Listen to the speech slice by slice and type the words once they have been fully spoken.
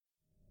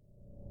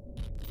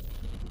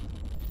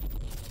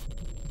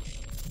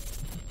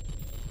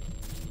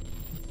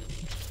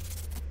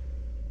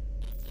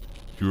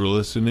You're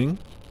listening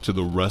to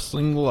The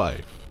Wrestling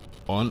Life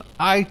on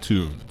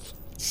iTunes,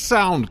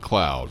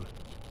 SoundCloud,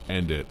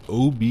 and at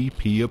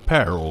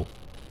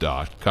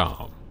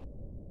obpapparel.com.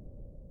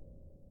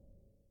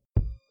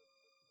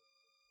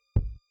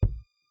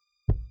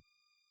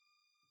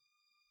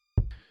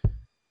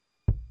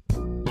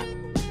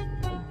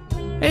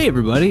 Hey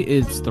everybody,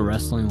 it's The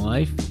Wrestling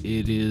Life.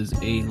 It is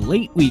a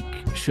late week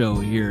show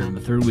here in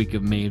the third week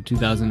of May of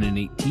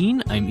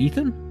 2018. I'm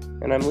Ethan.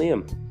 And I'm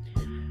Liam.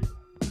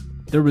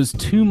 There was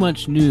too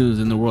much news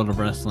in the world of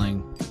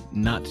wrestling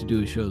not to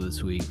do a show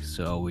this week,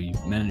 so we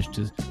managed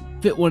to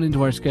fit one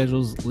into our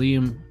schedules.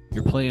 Liam,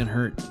 you're playing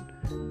hurt,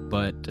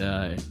 but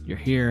you're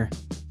here,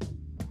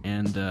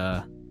 and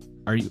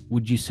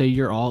would you say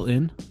you're all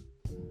in?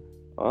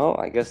 Well,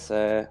 I guess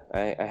I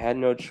had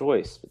no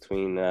choice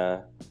between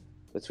the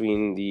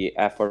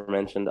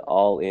aforementioned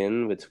all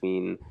in,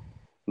 between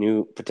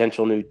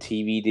potential new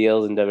TV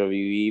deals in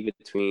WWE,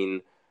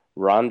 between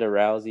Ronda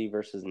Rousey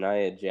versus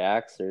Nia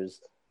Jax.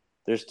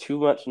 There's too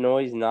much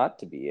noise not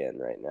to be in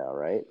right now,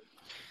 right?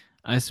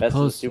 I suppose. Best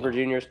of the Super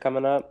Juniors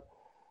coming up.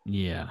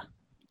 Yeah.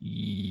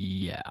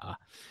 Yep.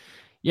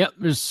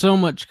 There's so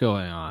much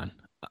going on.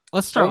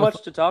 Let's start. So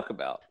much to talk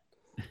about,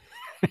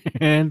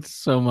 and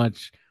so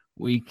much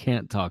we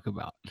can't talk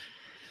about.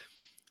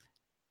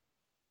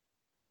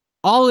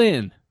 All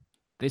in.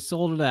 They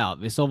sold it out.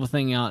 They sold the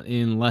thing out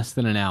in less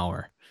than an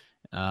hour.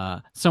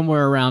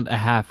 Somewhere around a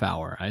half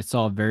hour. I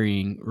saw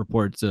varying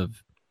reports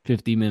of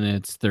 50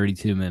 minutes,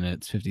 32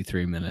 minutes,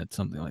 53 minutes,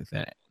 something like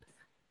that.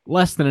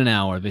 Less than an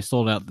hour. They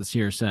sold out the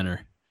Sears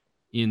Center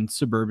in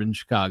suburban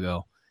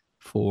Chicago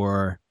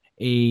for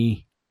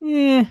a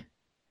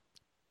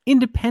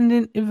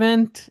independent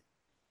event,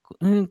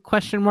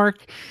 question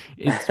mark.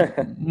 It's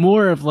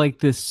more of like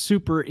this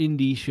super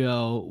indie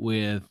show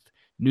with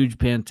New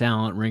Japan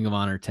talent, Ring of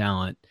Honor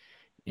talent,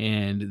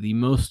 and the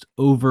most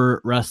over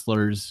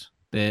wrestlers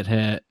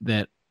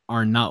that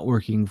are not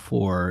working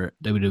for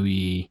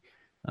WWE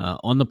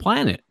on the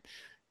planet.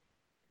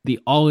 The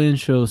All-In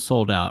show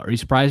sold out. Are you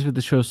surprised that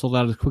the show sold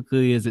out as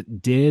quickly as it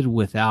did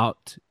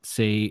without,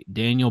 say,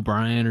 Daniel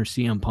Bryan or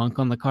CM Punk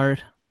on the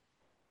card?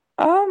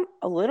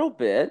 A little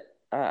bit.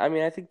 I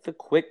mean, I think the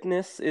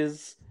quickness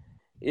is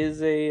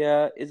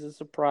a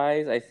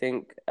surprise. I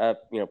think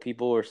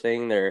people were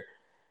saying there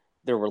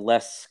were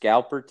less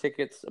scalper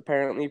tickets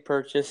apparently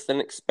purchased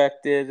than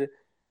expected,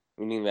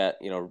 meaning that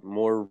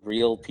more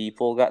real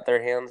people got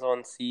their hands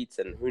on seats,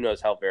 and who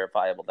knows how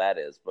verifiable that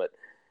is, but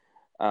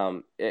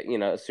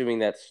assuming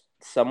that's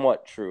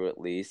somewhat true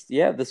at least.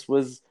 Yeah, this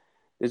was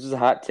a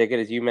hot ticket,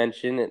 as you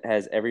mentioned. It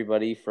has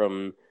everybody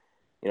from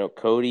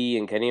Cody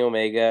and Kenny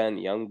Omega and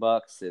Young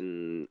Bucks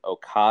and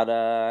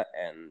Okada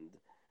and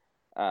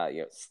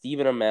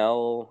Stephen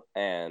Amell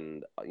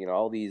and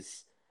all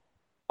these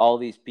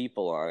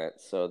people on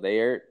it. So they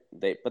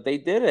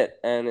did it,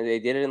 and they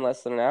did it in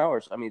less than an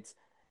hour. So, I mean, it's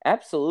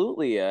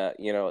absolutely a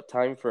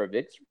time for a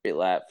victory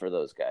lap for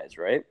those guys,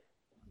 right?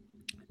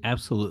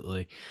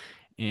 Absolutely.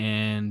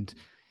 And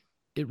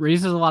it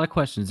raises a lot of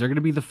questions. They're going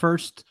to be the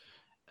first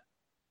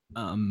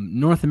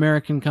North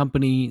American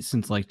company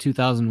since like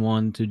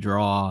 2001 to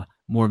draw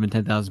more than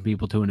 10,000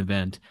 people to an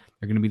event.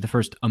 They're going to be the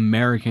first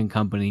American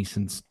company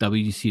since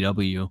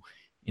WCW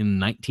in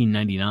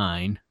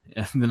 1999,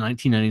 the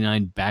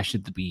 1999 Bash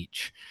at the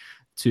Beach,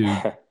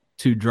 to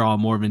draw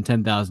more than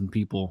 10,000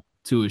 people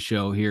to a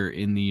show here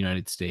in the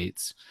United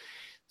States.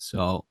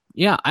 So,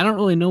 yeah, I don't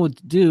really know what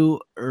to do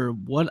or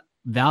what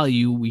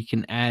value we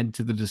can add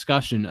to the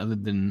discussion other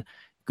than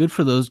good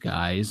for those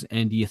guys.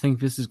 And do you think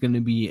this is going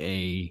to be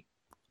a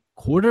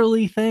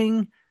quarterly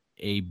thing,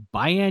 a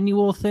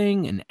biannual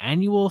thing, an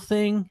annual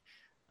thing?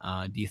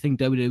 Do you think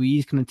WWE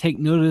is going to take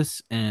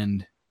notice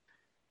and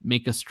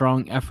make a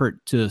strong effort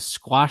to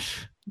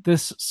squash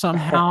this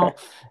somehow?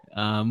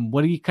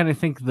 What do you kind of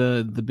think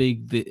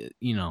the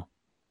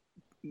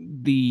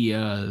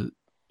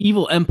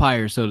evil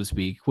empire, so to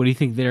speak? What do you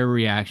think their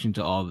reaction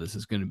to all of this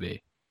is going to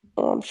be?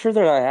 Well, I'm sure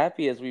they're not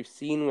happy, as we've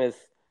seen with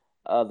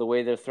the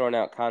way they're throwing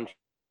out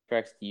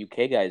contracts to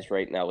UK guys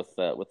right now with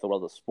the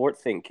World of Sport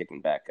thing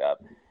kicking back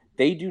up.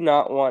 They do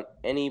not want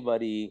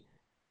anybody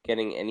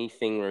getting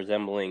anything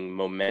resembling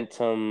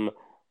momentum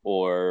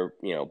or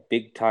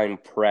big time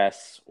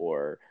press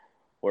or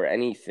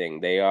anything.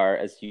 They are,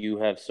 as you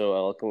have so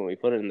eloquently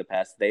put it in the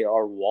past, they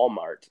are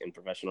Walmart in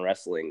professional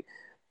wrestling.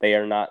 They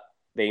are not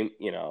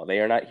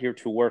here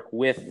to work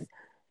with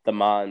the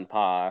ma and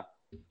pa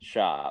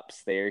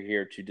shops. They are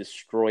here to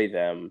destroy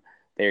them.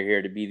 They're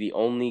here to be the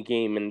only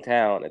game in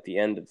town at the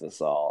end of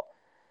this all.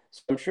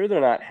 So I'm sure they're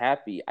not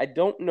happy. I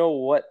don't know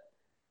what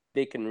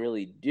they can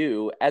really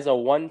do as a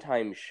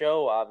one-time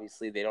show.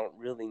 Obviously, they don't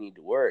really need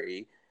to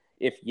worry.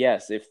 If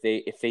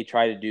they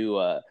try to do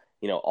a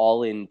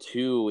all in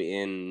 2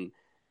 in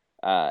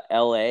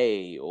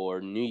LA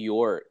or New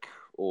York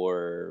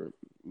or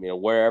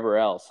wherever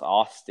else,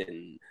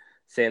 Austin,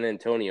 San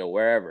Antonio,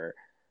 wherever,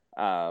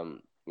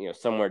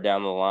 somewhere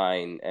down the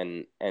line,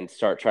 and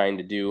start trying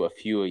to do a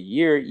few a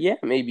year, yeah,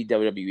 maybe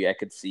WWE I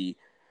could see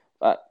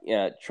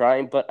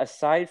trying. But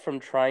aside from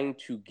trying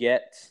to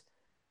get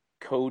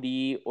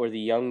Cody or the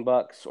Young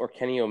Bucks or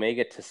Kenny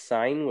Omega to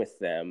sign with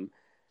them,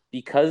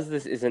 because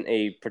this isn't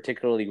a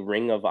particularly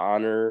Ring of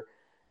Honor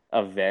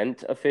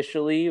event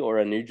officially or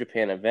a New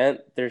Japan event,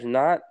 there's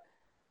not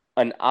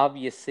an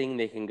obvious thing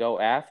they can go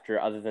after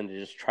other than to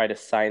just try to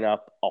sign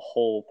up a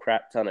whole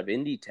crap ton of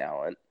indie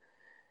talent.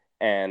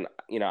 And,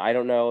 I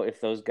don't know if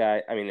those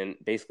guys, and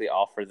basically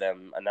offer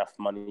them enough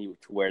money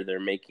to where they're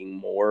making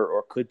more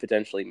or could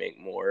potentially make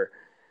more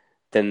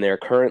than they're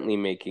currently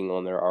making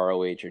on their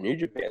ROH or New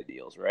Japan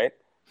deals, right?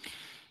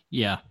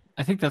 Yeah,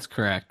 I think that's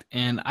correct.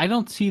 And I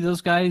don't see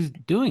those guys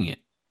doing it.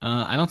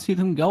 I don't see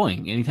them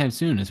going anytime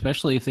soon,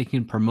 especially if they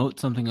can promote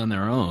something on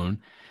their own.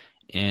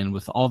 And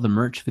with all the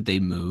merch that they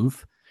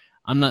move,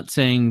 I'm not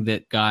saying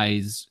that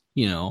guys,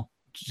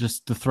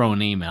 just to throw a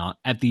name out,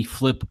 at the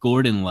Flip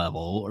Gordon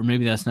level, or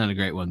maybe that's not a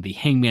great one, the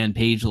Hangman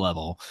Page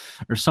level,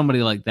 or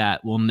somebody like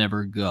that will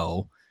never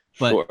go.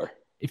 But Sure.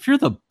 if you're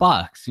the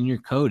Bucks and you're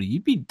Cody,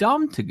 you'd be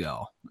dumb to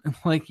go.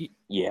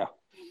 Yeah.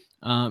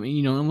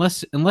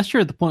 Unless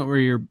you're at the point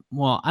where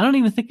I don't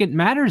even think it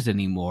matters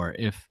anymore.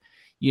 If,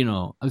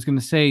 I was going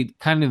to say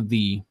kind of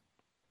the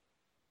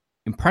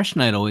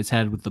impression I'd always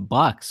had with the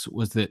Bucks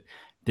was that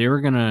they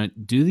were going to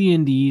do the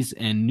Indies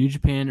and New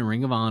Japan and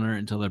Ring of Honor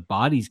until their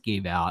bodies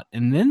gave out,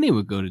 and then they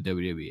would go to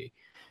WWE.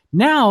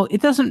 Now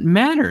it doesn't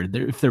matter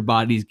if their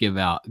bodies give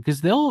out because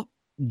they'll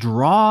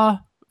draw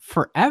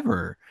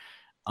forever.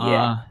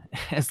 Yeah.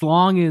 As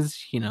long as,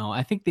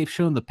 I think they've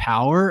shown the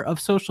power of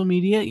social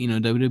media.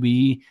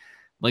 WWE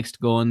likes to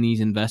go on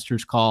these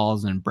investors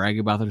calls and brag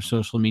about their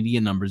social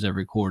media numbers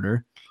every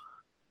quarter.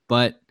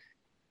 But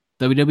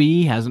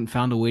WWE hasn't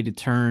found a way to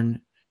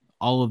turn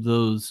all of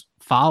those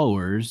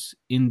followers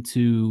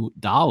into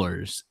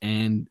dollars,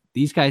 and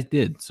these guys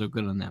did. So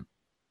good on them.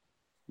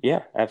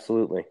 Yeah,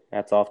 absolutely.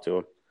 Hats off to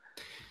them.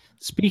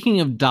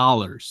 Speaking of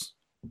dollars,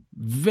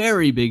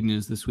 very big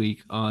news this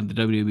week on the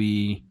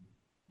WWE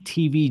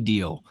TV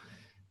deal.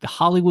 The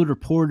Hollywood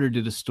Reporter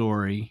did a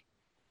story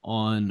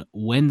on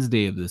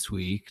Wednesday of this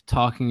week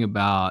talking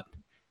about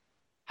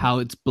how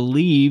it's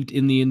believed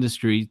in the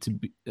industry to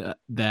be,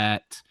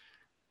 that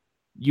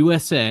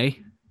USA,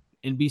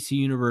 NBC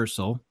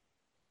Universal,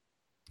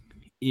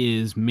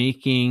 is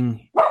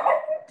making...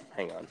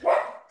 Hang on.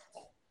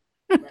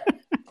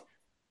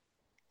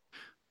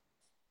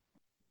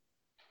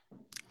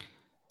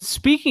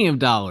 Speaking of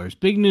dollars,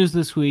 big news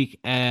this week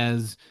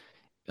as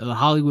the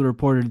Hollywood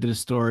Reporter did a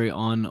story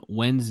on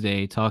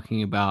Wednesday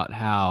talking about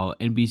how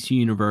NBC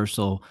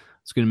Universal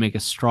is going to make a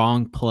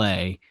strong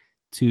play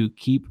to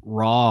keep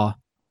Raw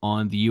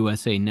on the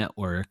USA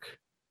Network,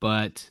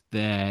 but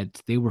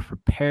that they were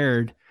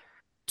prepared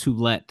to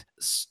let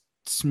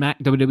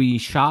WWE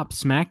shop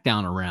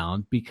SmackDown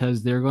around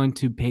because they're going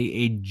to pay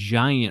a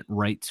giant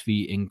rights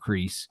fee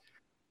increase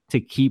to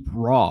keep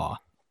Raw.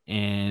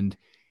 And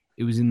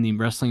it was in the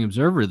Wrestling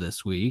Observer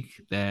this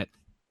week that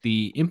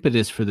the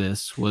impetus for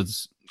this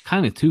was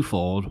kind of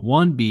twofold.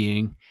 One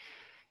being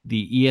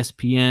the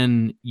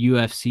ESPN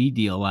UFC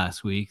deal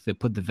last week that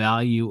put the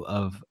value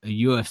of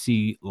a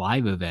UFC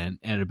live event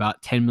at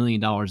about $10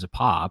 million a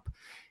pop.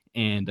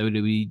 And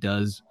WWE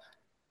does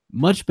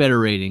much better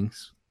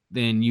ratings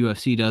than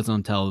UFC does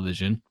on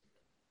television.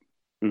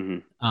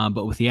 Mm-hmm.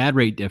 But with the ad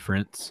rate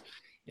difference,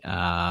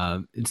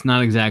 it's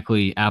not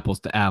exactly apples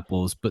to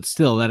apples, but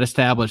still that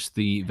established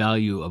the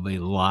value of a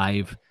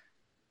live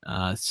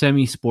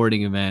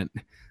semi-sporting event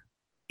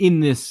in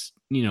this,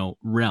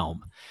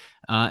 realm.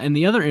 And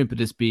the other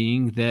impetus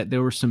being that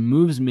there were some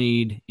moves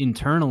made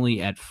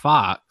internally at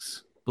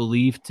Fox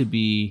believed to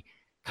be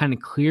kind of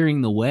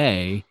clearing the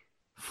way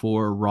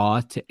for Raw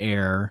to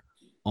air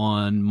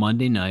on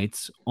Monday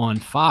nights on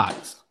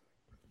Fox.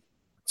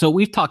 So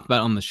we've talked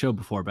about on the show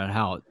before about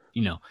how,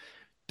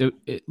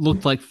 it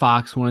looked like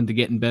Fox wanted to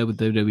get in bed with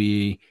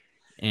WWE,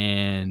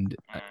 and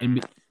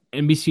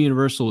NBC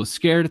Universal was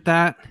scared at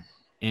that.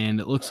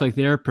 And it looks like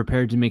they're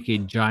prepared to make a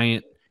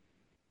giant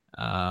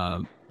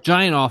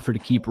offer to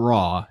keep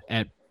Raw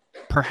at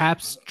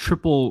perhaps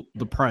triple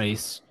the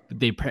price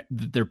that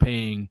they're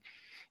paying.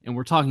 And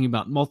we're talking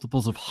about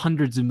multiples of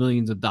hundreds of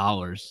millions of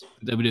dollars.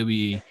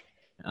 WWE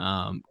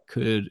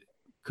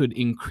could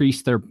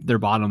increase their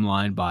bottom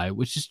line by,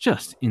 which is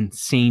just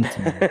insane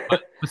to me.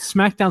 But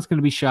SmackDown's going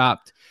to be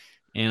shopped,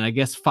 and I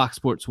guess Fox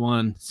Sports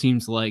 1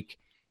 seems like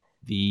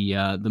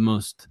the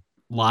most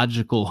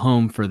logical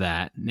home for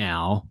that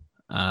now.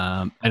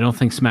 I don't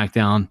think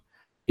SmackDown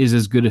is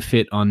as good a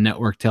fit on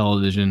network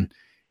television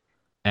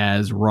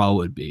as Raw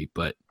would be.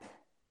 But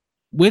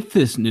with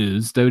this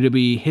news,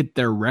 WWE hit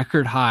their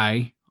record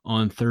high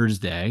on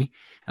Thursday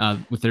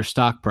with their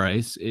stock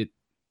price. It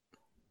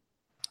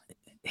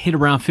hit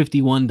around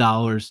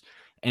 $51,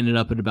 ended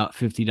up at about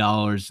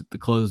 $50 at the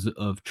close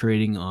of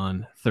trading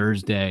on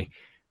Thursday.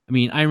 I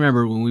mean, I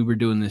remember when we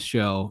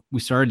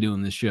started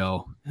doing this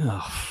show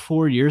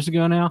 4 years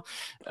ago now.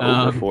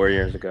 Over 4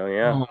 years ago,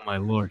 yeah. Oh, my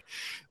Lord.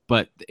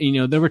 But,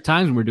 there were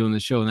times when we were doing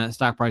this show and that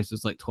stock price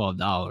was like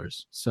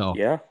 $12. So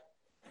yeah,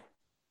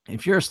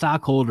 if you're a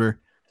stockholder,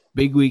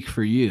 big week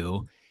for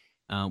you.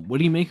 What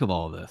do you make of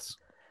all of this?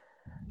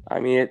 I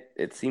mean,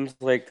 it seems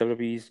like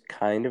WWE's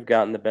kind of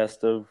gotten the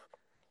best of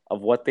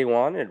what they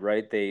wanted,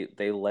 right? They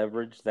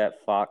leveraged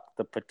that Fox,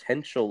 the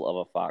potential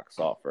of a Fox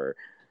offer,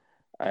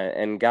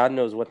 and God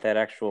knows what that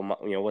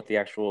what the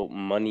actual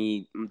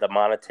money, the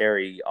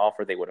monetary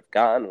offer they would have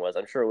gotten was.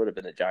 I'm sure it would have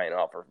been a giant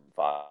offer from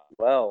Fox.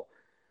 Well,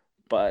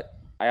 but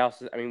I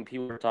mean,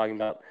 people were talking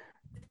about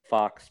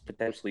Fox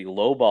potentially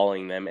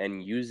lowballing them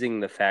and using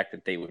the fact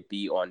that they would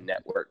be on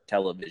network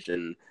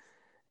television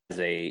as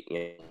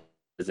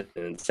as an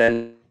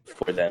incentive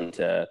for them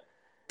to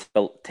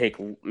take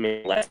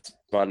less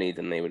money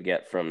than they would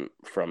get from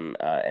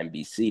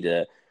NBC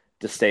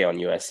to stay on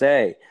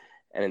USA.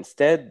 And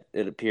instead,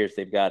 it appears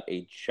they've got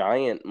a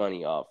giant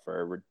money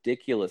offer,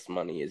 ridiculous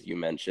money, as you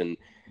mentioned,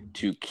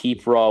 to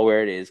keep Raw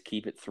where it is,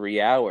 keep it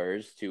 3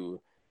 hours, to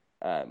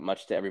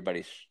much to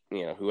everybody's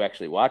who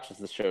actually watches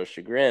the show's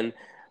chagrin.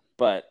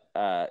 But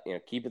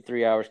keep it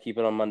 3 hours, keep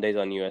it on Mondays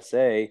on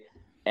USA,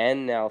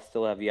 and now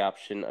still have the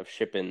option of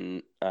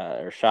shipping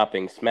or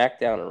shopping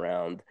SmackDown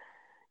around.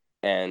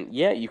 And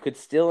yeah, you could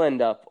still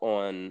end up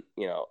on,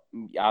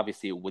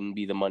 obviously it wouldn't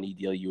be the money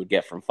deal you would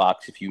get from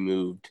Fox if you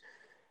moved,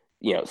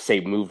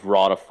 moved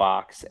Raw to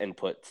Fox and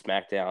put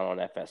SmackDown on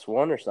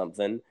FS1 or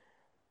something.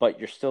 But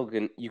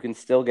you can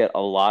still get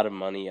a lot of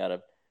money out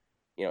of,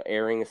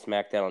 airing a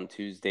SmackDown on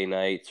Tuesday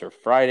nights or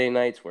Friday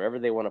nights, wherever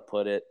they want to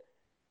put it.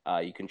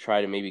 You can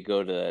try to maybe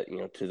go to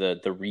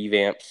the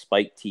revamped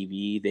Spike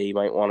TV. They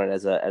might want it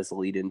as a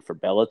lead in for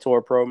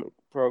Bellator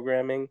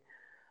programming.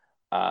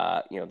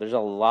 There's a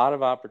lot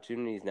of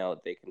opportunities now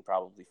that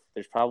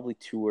there's probably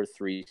two or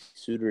three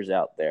suitors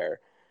out there.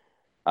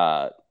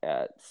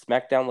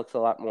 SmackDown looks a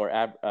lot more,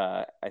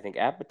 I think,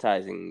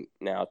 appetizing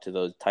now to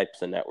those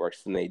types of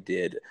networks than they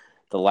did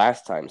the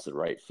last times the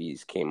right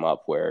fees came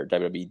up, where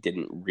WWE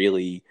didn't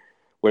really,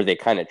 where they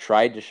kind of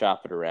tried to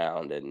shop it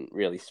around, and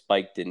really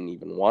Spike didn't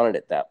even want it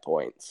at that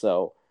point.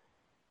 So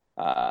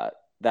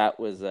that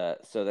was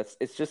so that's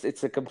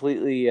it's a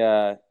completely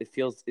it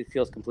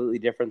feels completely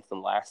different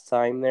than last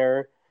time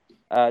their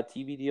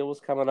TV deal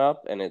was coming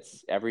up, and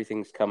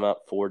everything's come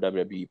up for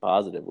WWE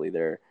positively.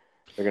 They're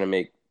gonna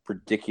make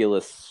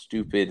ridiculous,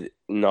 stupid,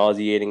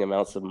 nauseating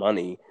amounts of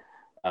money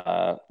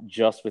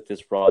just with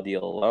this Raw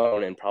deal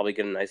alone, and probably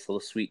get a nice little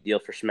sweet deal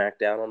for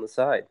SmackDown on the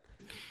side.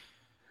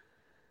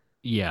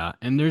 Yeah,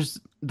 and there's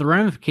the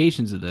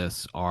ramifications of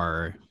this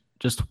are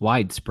just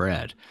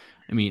widespread.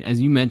 I mean,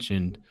 as you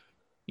mentioned,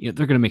 they're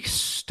going to make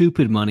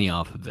stupid money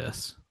off of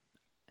this.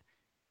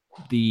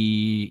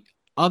 The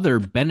other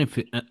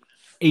benefit,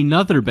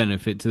 another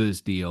benefit to this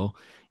deal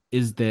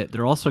is that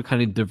they're also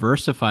kind of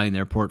diversifying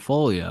their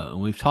portfolio. And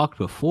we've talked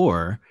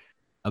before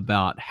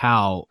about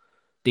how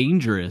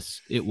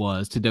dangerous it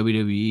was to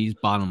WWE's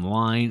bottom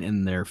line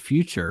and their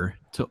future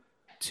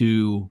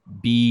to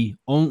be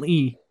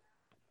only,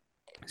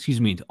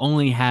 to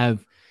only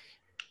have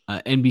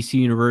NBC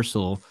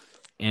Universal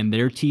and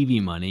their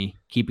TV money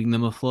keeping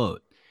them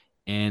afloat.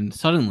 And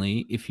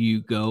suddenly, if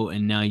you go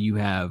and now you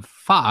have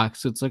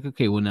Fox, it's like,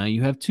 okay, well, now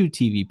you have two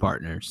TV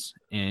partners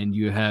and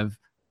you have,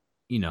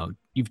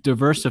 you've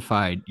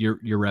diversified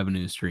your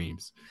revenue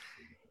streams.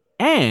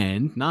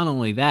 And not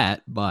only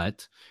that,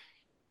 but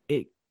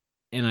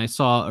and I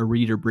saw a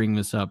reader bring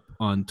this up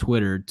on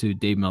Twitter to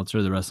Dave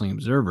Meltzer, the Wrestling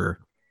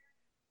Observer.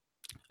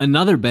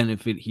 Another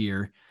benefit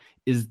here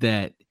is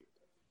that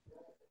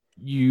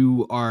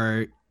you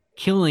are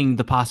killing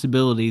the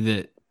possibility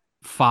that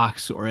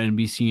Fox or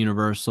NBC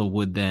Universal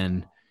would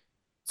then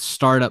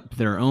start up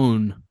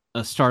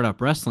a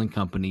startup wrestling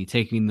company,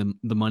 taking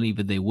the money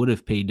that they would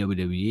have paid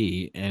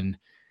WWE and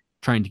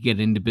trying to get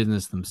into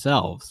business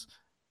themselves.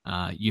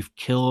 You've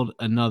killed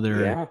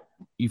another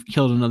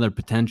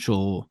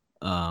potential,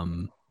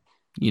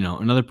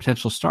 another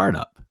potential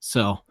startup.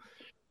 So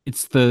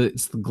it's the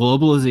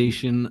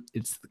globalization,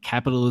 it's the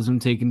capitalism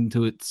taken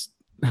to its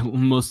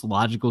most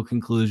logical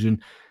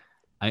conclusion.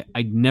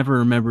 I never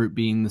remember it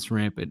being this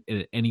rampant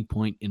at any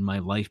point in my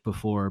life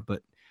before,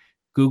 but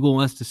Google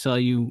wants to sell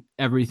you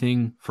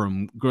everything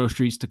from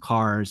groceries to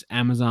cars.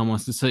 Amazon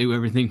wants to sell you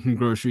everything from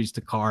groceries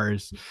to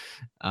cars.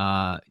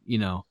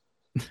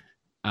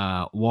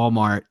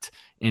 Walmart,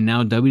 and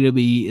now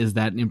WWE is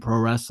that in pro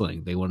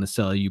wrestling. They want to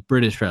sell you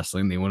British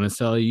wrestling. They want to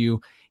sell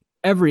you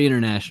every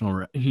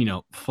international,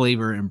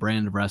 flavor and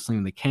brand of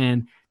wrestling they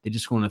can. They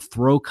just want to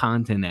throw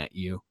content at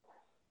you,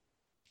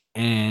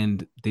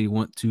 and they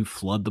want to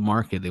flood the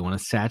market. They want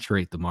to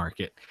saturate the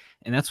market,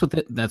 and that's what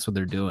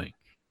they're doing.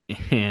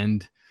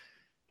 And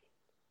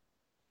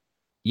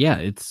yeah,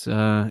 it's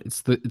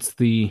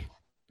the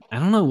I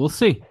don't know. We'll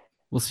see.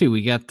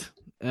 We got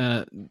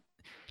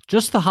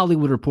just the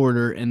Hollywood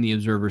Reporter and the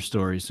Observer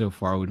story so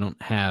far. We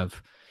don't have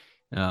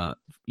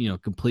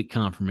complete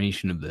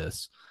confirmation of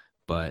this,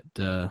 but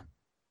pen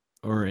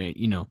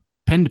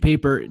to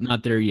paper,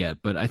 not there yet.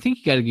 But I think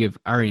you got to give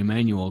Ari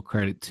Emanuel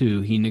credit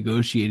too. He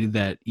negotiated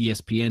that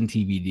ESPN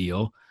TV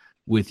deal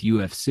with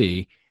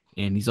UFC,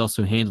 and he's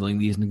also handling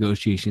these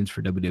negotiations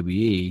for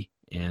WWE.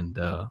 And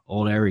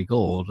old Ari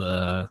Gold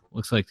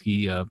looks like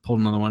he pulled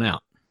another one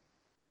out.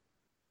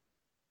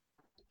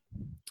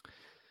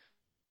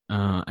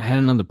 I had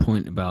another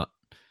point about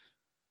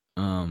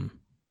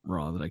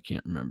Raw that I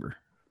can't remember.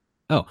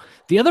 Oh,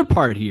 the other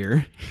part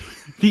here,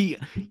 the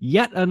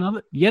yet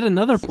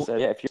another point. So,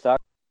 yeah, if you're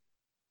stuck.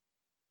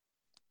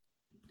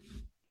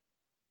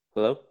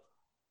 Hello?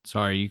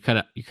 Sorry, you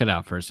cut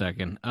out for a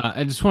second.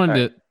 I just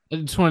wanted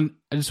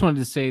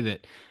to say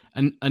that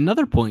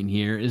another point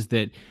here is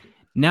that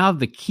now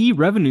the key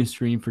revenue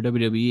stream for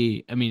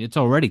WWE, I mean, it's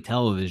already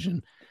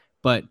television,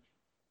 but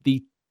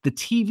the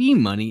TV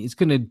money is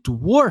going to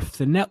dwarf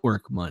the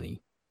network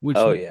money, which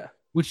Oh, yeah.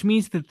 which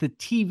means that the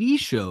TV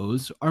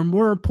shows are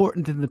more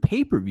important than the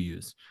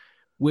pay-per-views,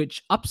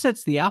 which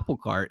upsets the apple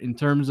cart in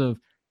terms of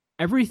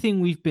everything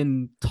we've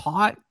been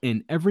taught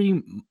and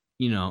every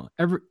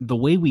the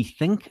way we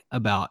think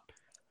about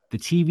the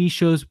TV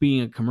shows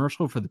being a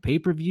commercial for the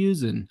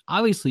pay-per-views. And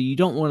obviously you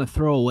don't want to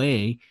throw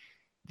away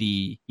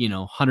the,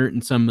 $100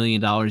 and some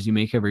million you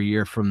make every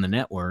year from the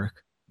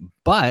network,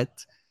 but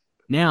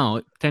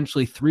now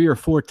potentially 3 or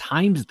 4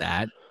 times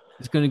that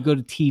is going to go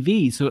to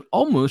TV. So it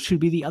almost should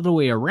be the other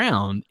way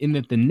around, in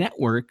that the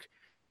network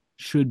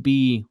should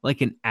be like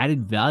an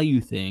added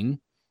value thing,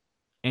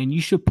 and you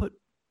should put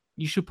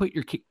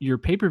your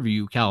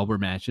pay-per-view caliber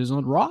matches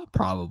on Raw,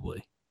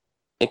 probably.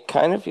 It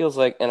kind of feels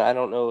like, and I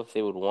don't know if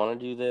they would want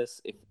to do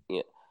this. If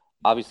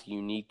obviously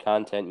you need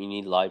content, you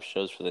need live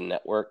shows for the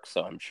network.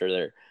 So I'm sure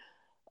they're,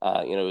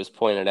 it was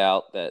pointed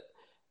out that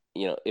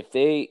if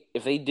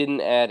they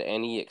didn't add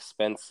any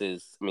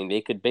expenses, I mean,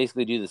 they could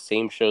basically do the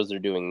same shows they're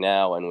doing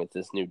now, and with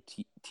this new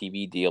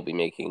TV deal, be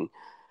making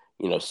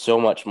so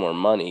much more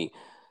money.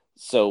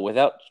 So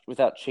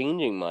without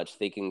changing much,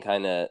 they can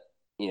kind of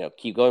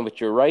keep going.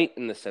 But you're right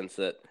in the sense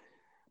that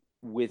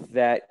with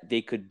that they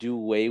could do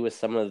away with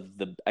some of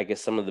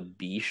the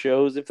B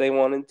shows if they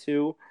wanted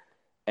to,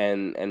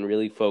 and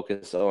really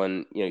focus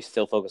on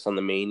still focus on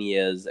the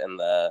manias and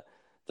the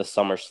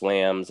summer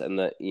slams and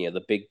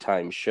the big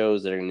time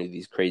shows that are going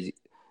to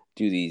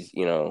do these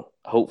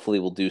hopefully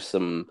we'll do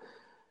some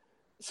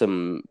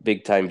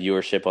big time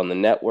viewership on the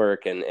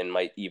network, and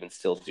might even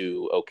still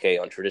do okay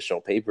on traditional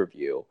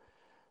pay-per-view.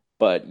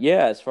 But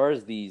yeah, as far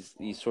as these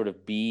sort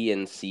of B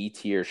and C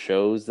tier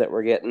shows that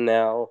we're getting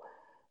now,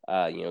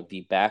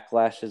 the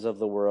backlashes of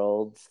the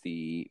worlds,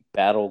 the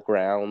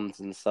battlegrounds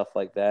and stuff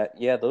like that.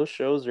 Yeah, those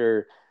shows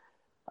are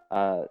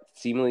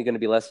seemingly going to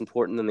be less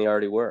important than they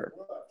already were.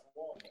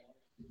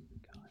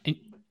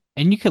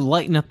 And you could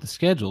lighten up the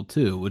schedule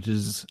too, which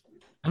is,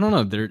 I don't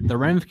know, the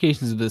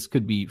ramifications of this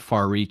could be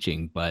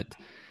far-reaching, but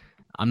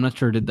I'm not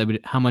sure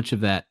how much of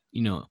that,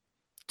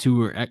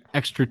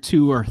 extra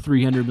 $200 or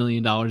 $300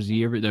 million a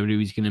year that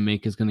WWE's going to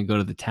make is going to go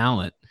to the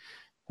talent.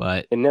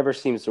 But it never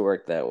seems to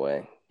work that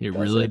way. It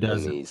really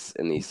doesn't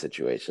in these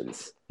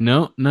situations.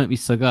 No, you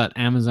still got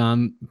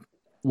Amazon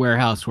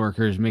warehouse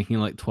workers making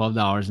like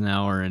 $12 an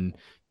hour and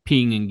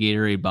peeing in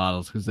Gatorade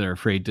bottles because they're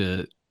afraid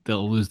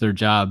they'll lose their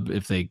job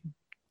if they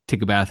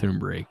take a bathroom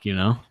break,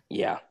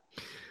 Yeah.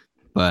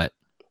 But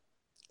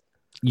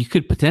you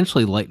could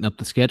potentially lighten up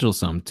the schedule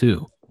some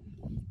too.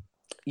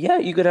 Yeah,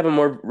 you could have a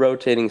more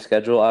rotating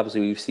schedule. Obviously,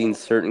 we've seen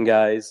certain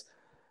guys.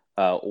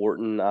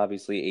 Orton,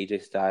 obviously,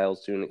 AJ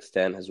Styles to an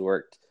extent has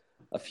worked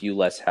a few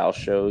less house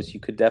shows. You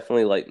could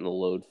definitely lighten the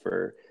load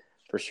for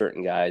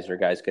certain guys, or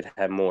guys could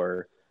have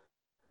more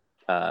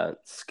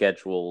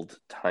scheduled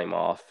time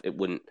off. It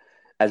wouldn't,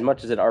 as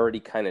much as it already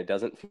kind of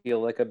doesn't feel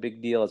like a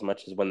big deal, as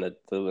much as when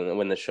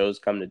the shows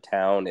come to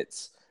town,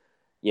 it's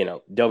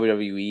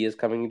WWE is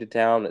coming to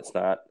town. It's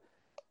not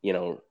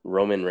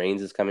Roman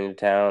Reigns is coming to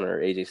town or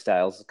AJ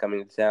Styles is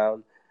coming to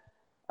town.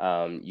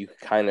 You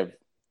could kind of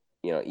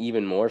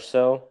even more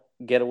so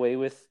get away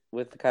with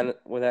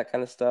that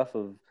kind of stuff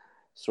of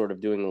sort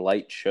of doing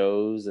light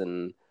shows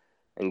and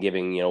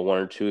giving one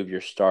or two of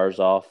your stars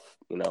off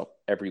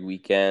every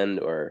weekend,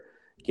 or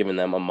giving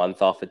them a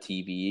month off of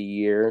TV a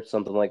year,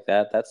 something like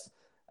that. That's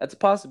a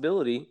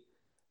possibility.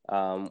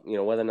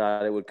 Whether or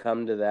not it would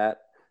come to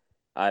that,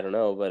 I don't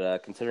know.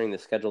 But considering the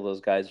schedule those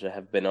guys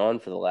have been on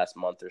for the last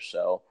month or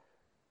so,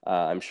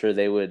 I'm sure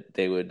they would.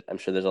 I'm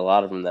sure there's a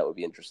lot of them that would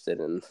be interested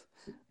in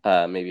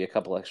maybe a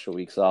couple extra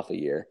weeks off a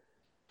year.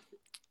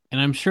 And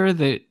I'm sure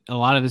that a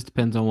lot of this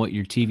depends on what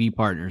your TV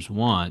partners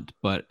want.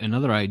 But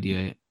another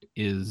idea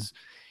is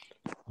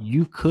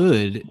you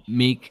could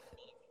make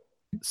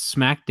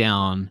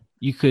SmackDown,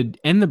 you could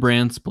end the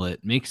brand split,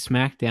 make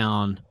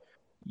SmackDown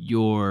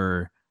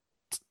your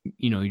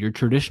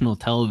traditional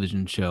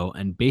television show,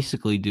 and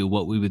basically do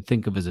what we would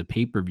think of as a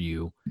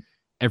pay-per-view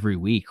every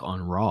week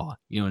on Raw.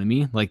 You know what I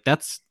mean? Like,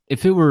 that's,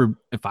 if I were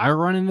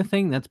running the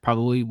thing, that's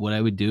probably what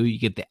I would do. You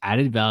get the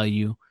added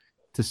value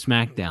to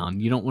SmackDown.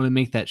 You don't want to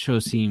make that show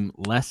seem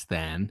less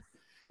than,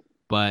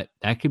 but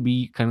that could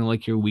be kind of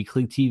like your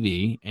weekly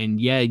TV. And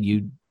yeah,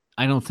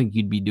 I don't think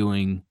you'd be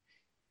doing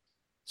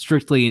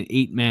strictly an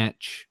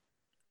 8-match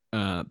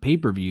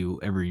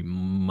pay-per-view every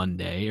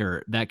Monday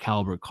or that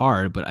caliber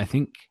card, but I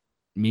think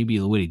maybe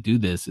the way to do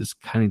this is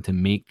kind of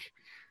to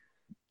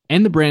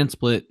end the brand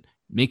split,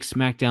 make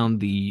SmackDown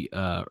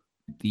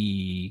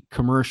the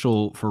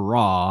commercial for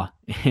Raw,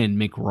 and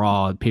make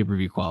Raw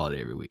pay-per-view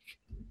quality every week.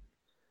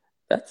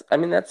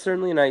 that's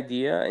certainly an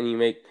idea, and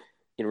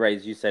right,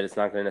 as you said, it's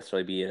not going to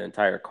necessarily be an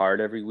entire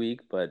card every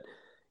week, but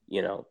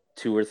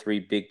two or three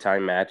big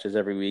time matches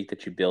every week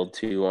that you build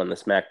to on the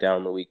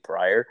SmackDown the week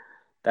prior.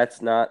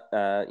 That's not,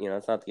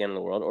 it's not the end of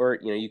the world. Or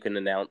you can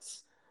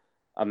announce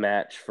a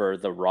match for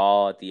the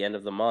Raw at the end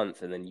of the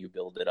month, and then you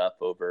build it up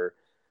over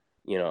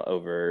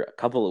a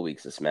couple of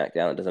weeks of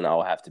SmackDown. It doesn't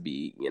all have to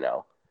be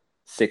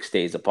 6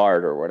 days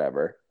apart or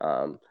whatever.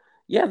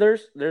 Yeah,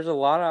 there's a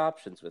lot of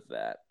options with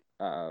that.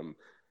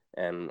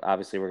 And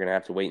obviously we're gonna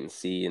have to wait and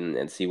see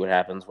and see what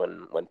happens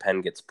when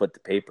pen gets put to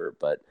paper.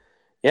 But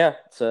yeah,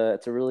 it's a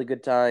really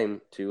good time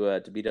to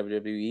be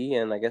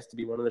WWE and I guess to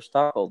be one of their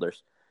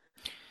stockholders.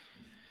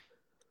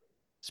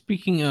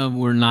 Speaking of,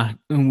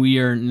 we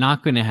are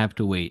not going to have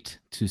to wait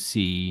to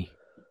see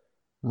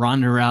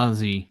Ronda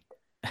Rousey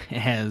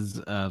as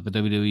the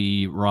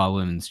WWE Raw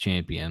Women's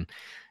Champion.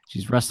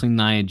 She's wrestling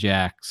Nia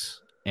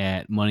Jax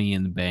at Money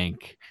in the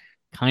Bank,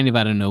 kind of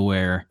out of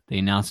nowhere. They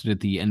announced it at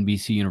the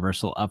NBC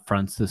Universal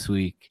Upfronts this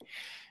week.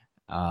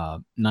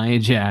 Nia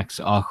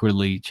Jax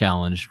awkwardly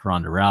challenged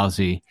Ronda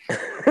Rousey.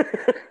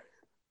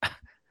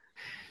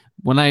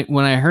 When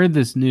I heard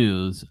this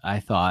news, I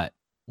thought,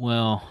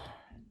 well,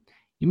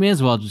 you may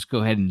as well just go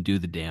ahead and do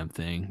the damn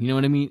thing. You know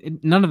what I mean?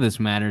 None of this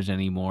matters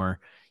anymore.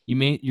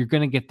 You're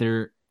going to get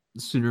there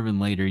sooner than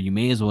later. You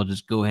may as well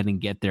just go ahead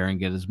and get there and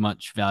get as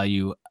much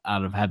value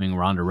out of having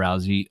Ronda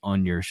Rousey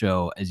on your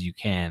show as you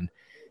can.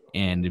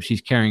 And if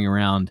she's carrying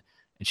around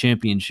a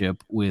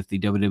championship with the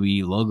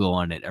WWE logo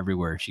on it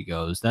everywhere she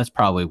goes, that's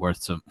probably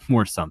worth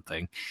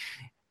something.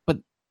 But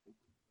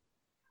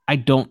I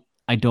don't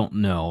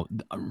know.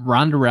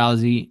 Ronda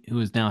Rousey, who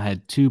has now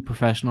had 2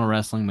 professional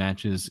wrestling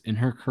matches in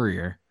her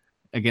career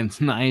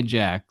against Nia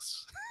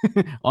Jax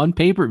on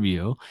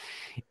pay-per-view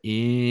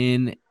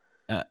in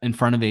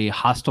front of a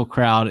hostile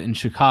crowd in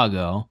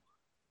Chicago,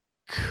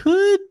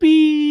 could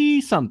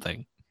be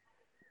something.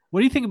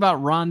 What do you think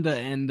about Ronda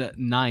and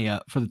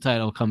Nia for the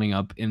title coming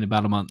up in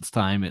about a month's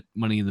time at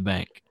Money in the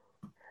Bank?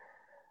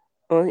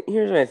 Well,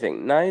 here's my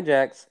thing. Nia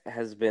Jax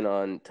has been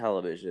on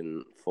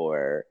television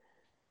for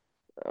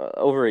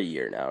over a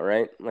year now,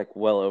 right? Like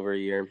well over a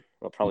year.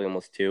 Well, probably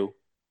almost 2.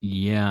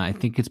 Yeah, I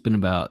think it's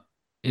been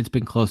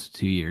close to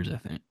 2 years, I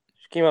think.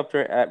 She came up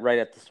right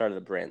at the start of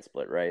the brand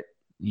split, right?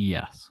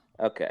 Yes.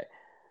 Okay.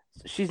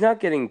 So she's not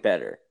getting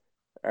better.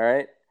 All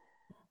right.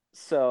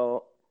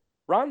 So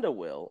Ronda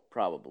will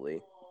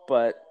probably,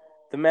 but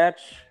the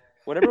match,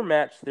 whatever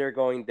match they're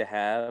going to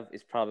have,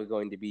 is probably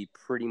going to be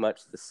pretty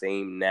much the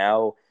same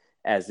now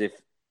as if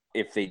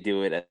they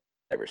do it at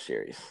Survivor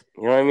Series.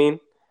 You know what I mean?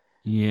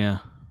 Yeah.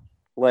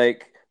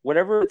 Like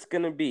whatever it's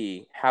gonna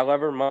be,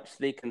 however much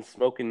they can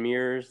smoke and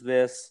mirrors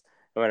this,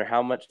 no matter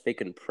how much they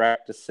can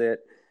practice it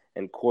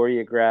and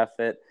choreograph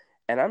it,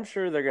 and I'm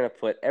sure they're gonna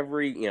put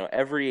every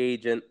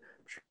agent.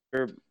 I'm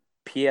sure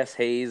P.S.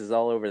 Hayes is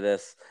all over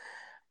this.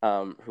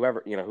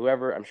 Whoever,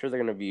 I'm sure they're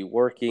gonna be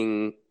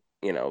working,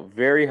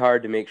 very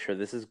hard to make sure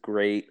this is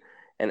great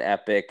and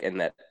epic,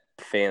 and that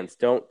fans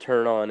don't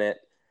turn on it.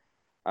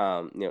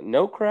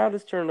 No crowd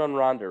is turned on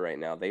Ronda right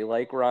now. They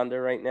like Ronda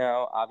right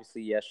now.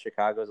 Obviously, yes,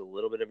 Chicago's a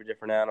little bit of a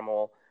different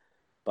animal,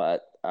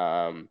 but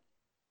I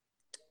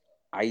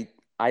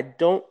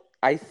don't.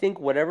 I think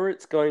whatever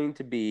it's going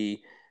to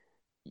be,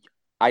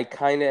 I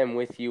kind of am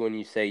with you when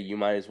you say you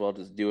might as well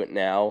just do it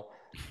now.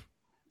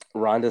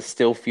 Ronda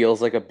still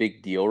feels like a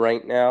big deal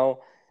right now,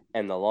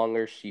 and the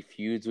longer she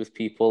feuds with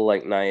people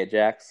like Nia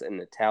Jax and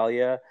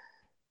Natalya,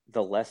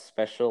 the less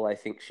special I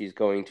think she's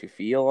going to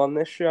feel on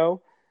this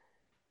show.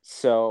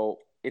 So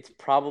it's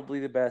probably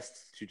the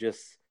best to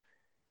just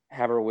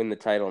have her win the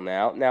title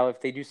now. Now,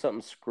 if they do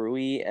something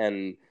screwy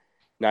and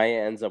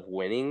Nia ends up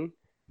winning,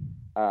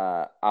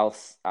 I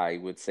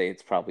would say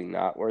it's probably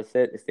not worth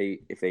it if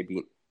they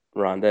beat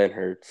Ronda in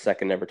her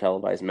second ever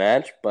televised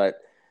match. But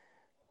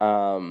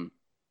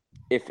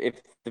if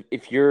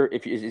is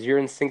your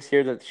instincts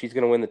here that she's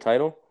going to win the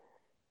title?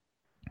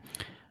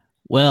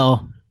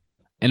 Well,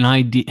 an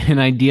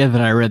idea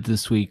that I read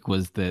this week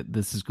was that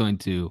this is going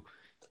to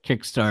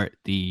kickstart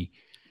the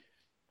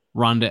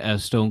Ronda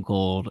as Stone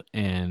Cold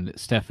and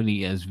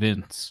Stephanie as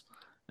Vince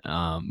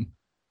Ugh.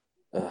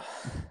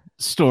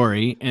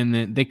 story, and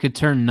then they could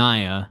turn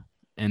Nia,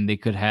 and they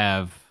could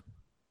have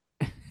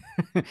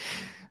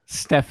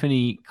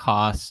Stephanie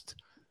cost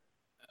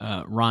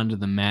Ronda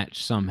the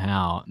match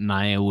somehow.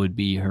 Nia would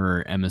be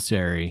her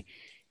emissary,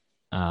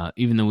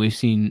 even though I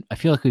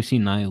feel like we've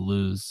seen Nia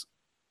lose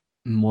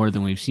more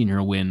than we've seen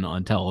her win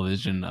on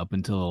television up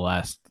until the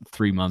last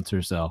 3 months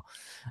or so.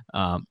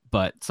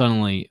 But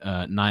suddenly,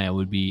 Nia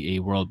would be a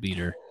world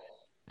beater,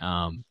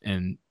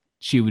 and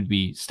she would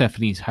be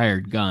Stephanie's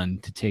hired gun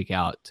to take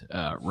out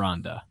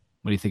Ronda.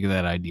 What do you think of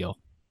that ideal?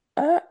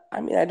 I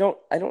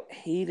don't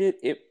hate it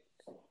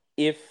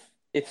if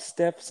if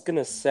Steph's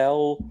gonna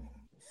sell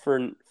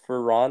for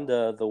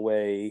Ronda the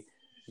way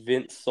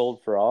Vince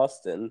sold for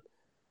Austin.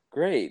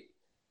 Great.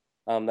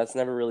 That's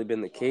never really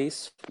been the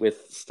case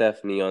with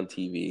Stephanie on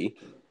TV,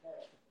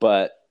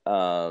 but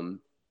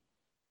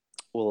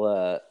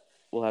we'll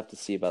have to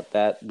see about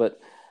that. But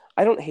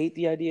I don't hate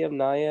the idea of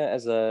Nia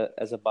as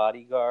a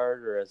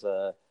bodyguard or as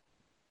a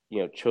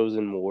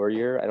chosen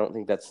warrior. I don't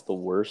think that's the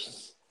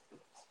worst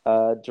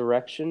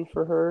direction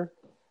for her.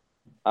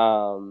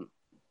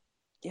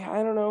 Yeah,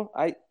 I don't know.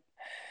 I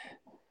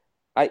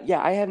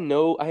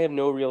have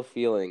no real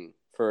feeling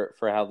for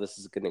how this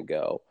is gonna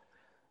go.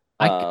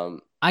 I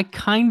Um, I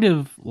kind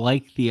of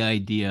like the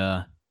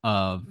idea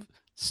of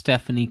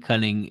Stephanie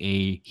cutting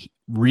a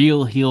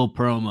real heel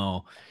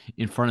promo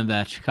in front of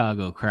that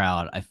Chicago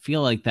crowd. I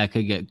feel like that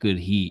could get good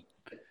heat.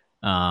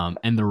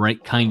 And the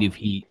right kind of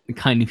heat, the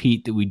kind of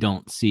heat that we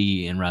don't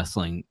see in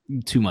wrestling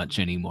too much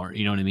anymore.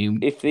 You know what I mean?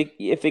 if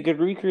they could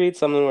recreate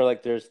something where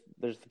like there's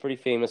the pretty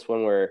famous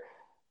one where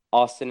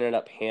Austin ended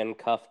up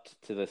handcuffed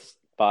to the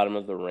bottom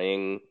of the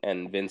ring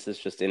and Vince is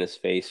just in his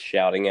face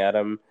shouting at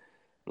him,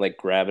 like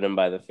grabbing him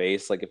by the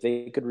face. Like if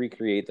they could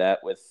recreate that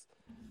with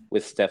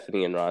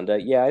Stephanie and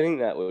Ronda, yeah, I think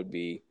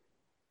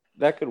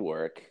that could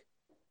work.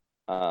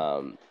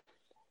 Um,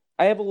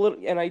 I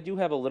do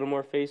have a little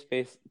more faith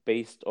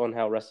based on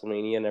how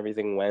WrestleMania and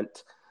everything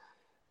went,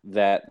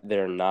 that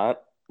they're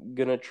not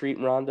gonna treat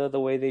Ronda the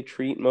way they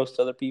treat most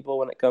other people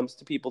when it comes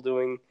to people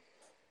doing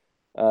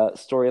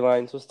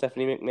storylines with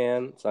Stephanie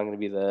McMahon. It's not gonna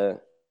be the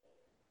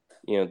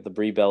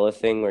Brie Bella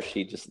thing where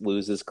she just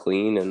loses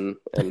clean and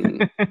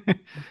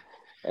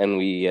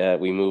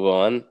we move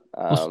on.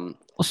 Well,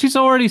 she's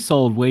already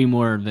sold way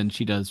more than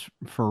she does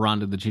for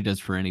Ronda than she does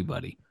for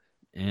anybody.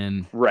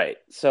 And Right.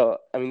 So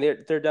I mean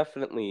they're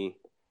definitely,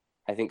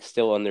 I think,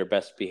 still on their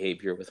best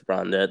behavior with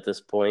Ronda at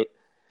this point.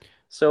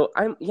 So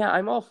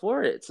I'm all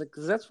for it. It's like,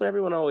 because that's what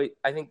everyone always,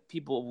 I think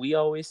we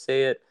always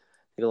say it.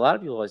 I think a lot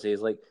of people always say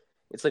is like,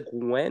 it's like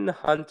when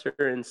Hunter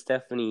and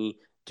Stephanie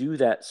do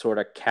that sort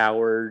of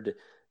coward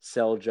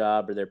sell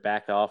job, or they're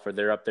back off, or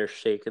they're up there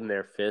shaking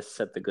their fists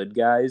at the good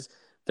guys.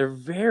 They're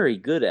very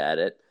good at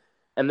it,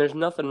 and there's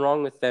nothing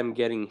wrong with them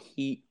getting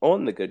heat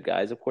on the good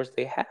guys. Of course,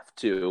 they have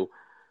to,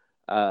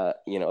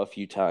 a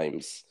few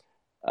times,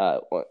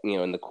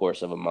 in the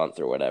course of a month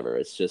or whatever.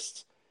 It's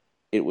just,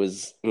 it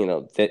was,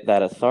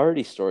 that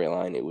authority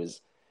storyline. It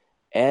was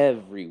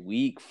every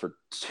week for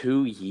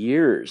 2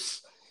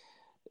 years.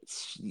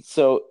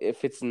 So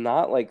if it's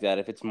not like that,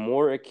 if it's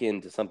more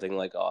akin to something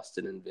like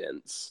Austin and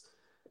Vince,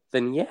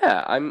 then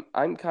yeah, I'm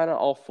kind of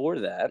all for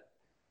that.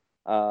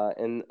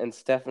 And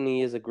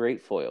Stephanie is a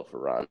great foil for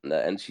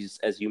Ronda, and she's,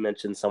 as you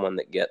mentioned, someone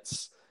that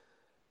gets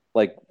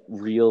like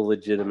real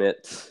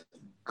legitimate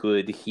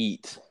good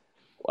heat,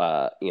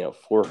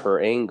 for her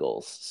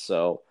angles.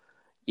 So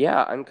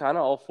yeah, I'm kind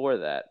of all for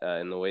that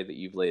in the way that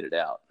you've laid it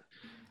out.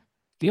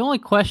 the only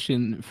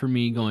question for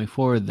me going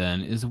forward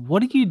then is,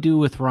 what do you do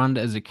with Ronda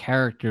as a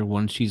character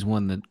once she's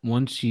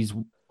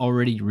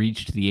already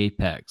reached the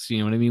apex? You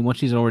know what I mean? Once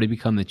she's already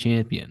become the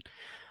champion.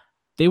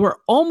 They were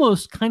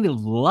almost kind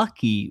of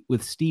lucky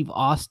with Steve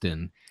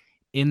Austin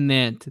in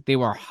that they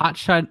were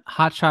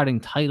hot-shotting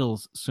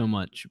titles so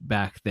much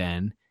back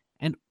then.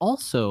 And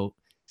also,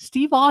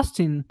 Steve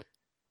Austin,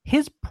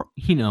 his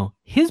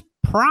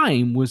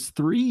prime was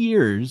 3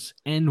 years,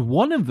 and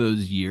one of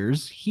those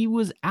years he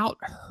was out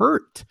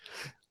hurt.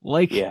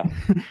 Like, Yeah.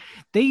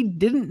 they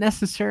didn't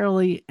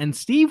necessarily, and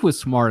Steve was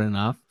smart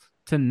enough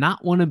to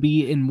not want to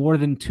be in more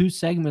than 2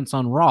 segments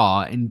on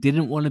Raw and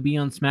didn't want to be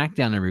on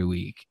SmackDown every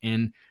week,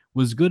 and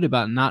was good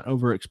about not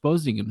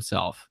overexposing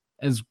himself,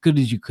 as good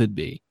as you could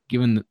be,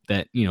 given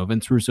that,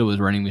 Vince Russo was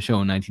running the show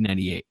in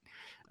 1998.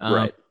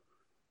 Right.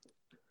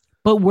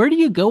 But where do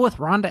you go with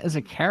Ronda as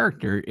a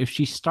character if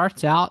she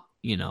starts out,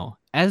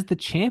 as the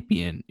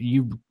champion?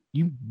 You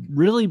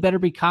really better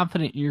be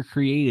confident in your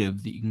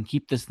creative that you can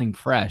keep this thing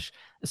fresh,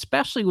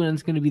 especially when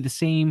it's going to be the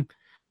same.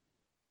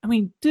 I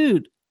mean,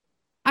 dude,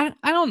 I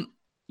don't,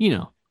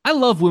 I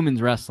love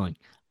women's wrestling.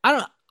 I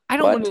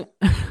don't want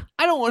But to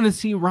I don't want to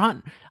see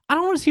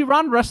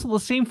Ron wrestle the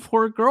same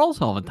 4 girls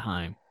all the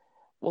time.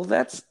 well,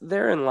 that's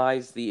therein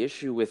lies the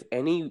issue with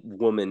any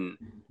woman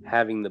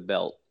having the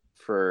belt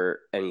for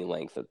any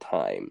length of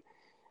time,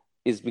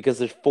 is because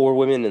there's 4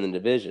 women in the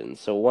division.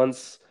 So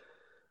once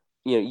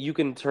you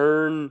can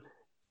turn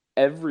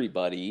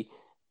everybody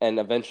and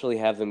eventually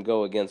have them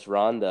go against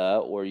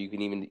Ronda, or you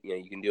can even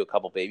you can do a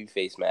couple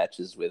babyface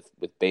matches with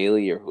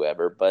Bayley or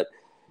whoever. But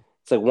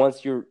it's like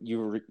once you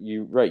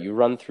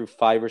run through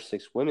 5 or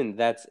 6 women,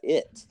 that's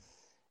it.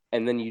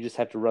 And then you just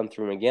have to run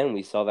through them again.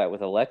 We saw that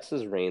with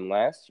Alexa's reign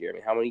last year. I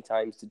mean, how many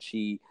times did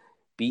she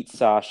beat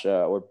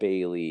Sasha or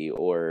Bayley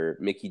or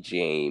Mickey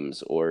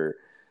James or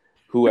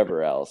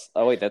whoever else?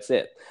 Oh wait, that's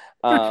it.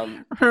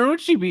 Remember when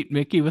she beat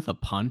Mickey with a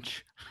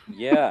punch?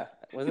 Yeah,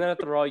 wasn't that at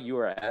the Raw you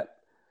were at?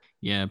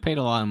 Yeah, I paid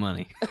a lot of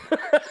money.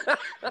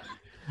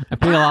 I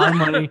paid a lot of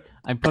money.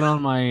 I put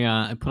on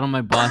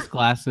my boss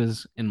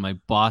glasses and my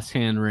boss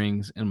hand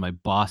rings and my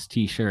boss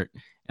T-shirt,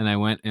 and I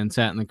went and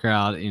sat in the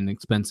crowd in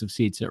expensive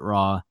seats at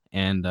Raw.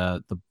 And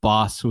the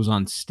boss was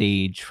on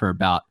stage for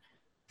about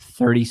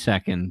 30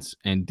 seconds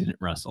and didn't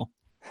wrestle.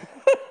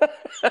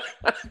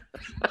 All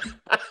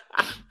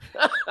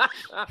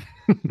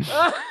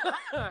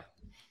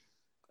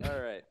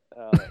right.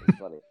 Oh, that was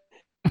funny.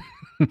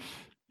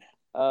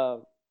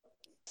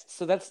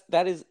 so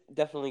that is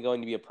definitely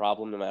going to be a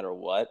problem no matter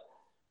what.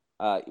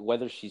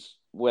 Whether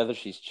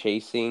she's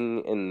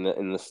chasing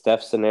in the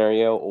Steph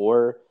scenario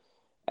or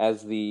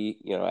as the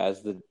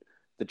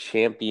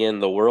champion,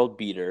 the world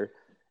beater.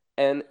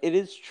 And it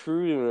is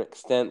true to an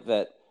extent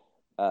that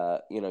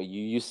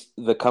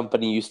the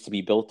company used to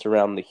be built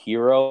around the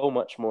hero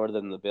much more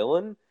than the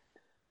villain.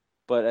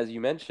 But as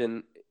you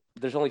mentioned,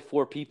 there's only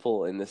 4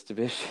 people in this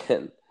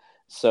division.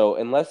 So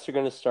unless they're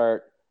going to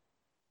start,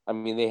 I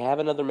mean, they have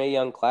another Mae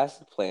Young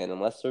Classic plan.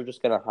 Unless they're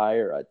just going to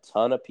hire a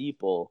ton of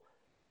people,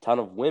 ton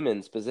of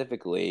women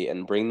specifically,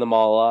 and bring them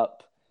all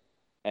up,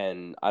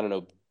 and I don't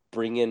know,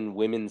 bring in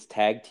women's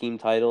tag team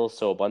titles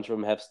so a bunch of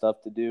them have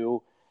stuff to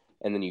do,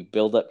 and then you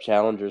build up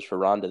challengers for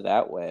Ronda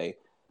that way.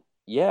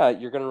 Yeah,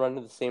 you're going to run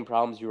into the same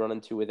problems you run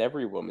into with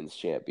every women's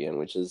champion,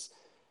 which is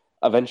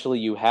eventually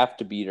you have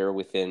to beat her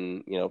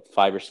within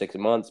 5 or 6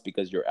 months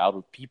because you're out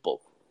of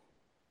people.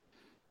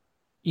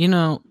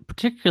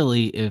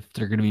 Particularly if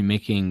they're going to be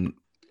making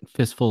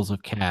fistfuls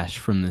of cash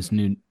from this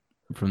new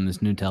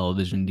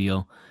television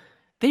deal,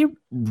 they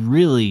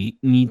really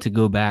need to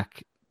go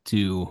back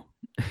to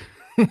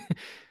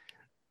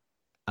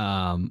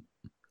an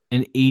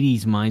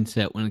 80s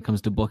mindset when it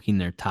comes to booking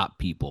their top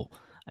people.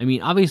 I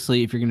mean,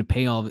 obviously, if you're going to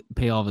pay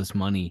all this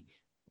money,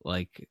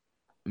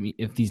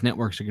 if these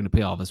networks are going to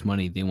pay all this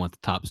money, they want the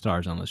top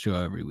stars on the show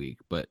every week.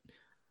 But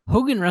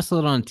Hogan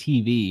wrestled on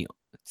TV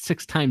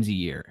 6 times a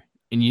year,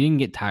 and you didn't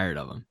get tired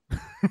of him.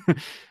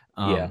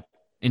 Yeah.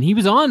 And he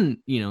was on,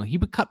 he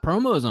would cut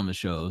promos on the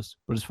shows.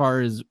 But as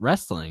far as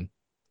wrestling,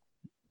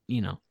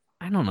 I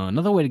don't know.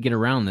 Another way to get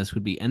around this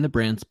would be end the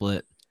brand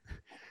split.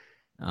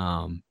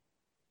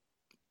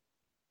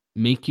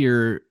 Make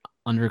your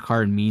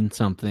undercard mean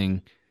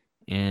something,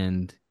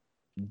 and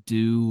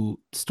do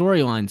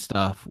storyline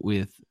stuff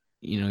with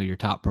your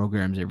top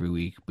programs every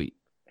week. But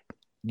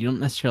you don't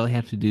necessarily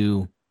have to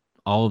do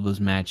all of those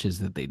matches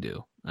that they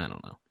do. I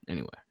don't know.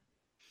 Anyway.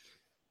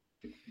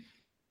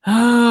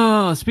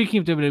 Oh, speaking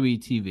of WWE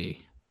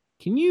TV,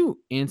 can you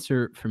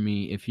answer for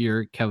me, if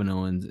you're Kevin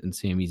Owens and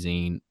Sami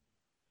Zayn,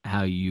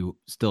 how you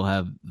still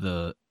have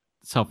the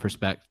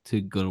self-respect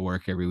to go to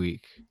work every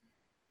week?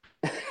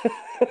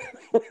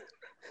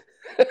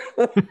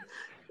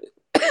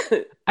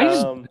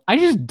 I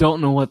just don't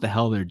know what the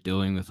hell they're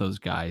doing with those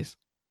guys.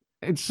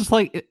 It's just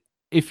like,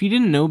 if you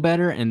didn't know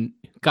better, and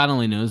God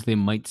only knows, they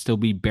might still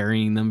be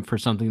burying them for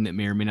something that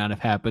may or may not have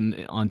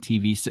happened on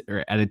TV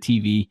or at a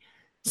TV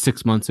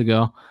 6 months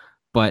ago,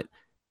 but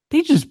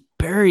they just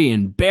bury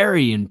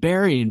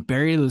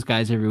those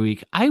guys every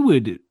week. I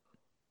would,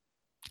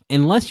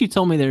 unless you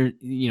told me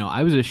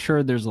I was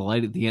assured there's a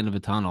light at the end of a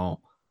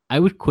tunnel, I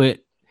would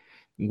quit,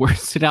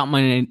 sit out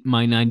my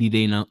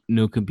 90-day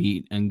no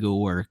compete, and go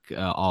work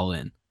All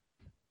In.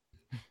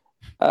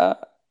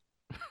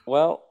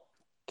 Well,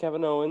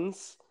 Kevin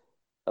Owens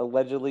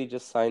allegedly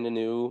just signed a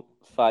new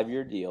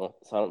 5-year deal,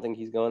 so I don't think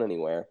he's going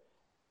anywhere.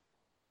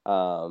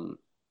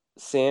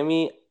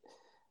 Sammy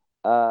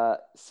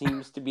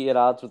seems to be at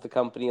odds with the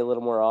company a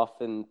little more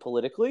often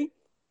politically.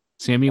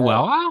 Sammy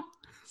Wow Wow?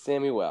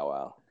 Sammy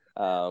Wow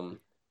Wow.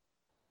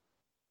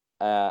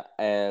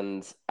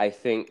 And I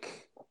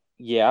think,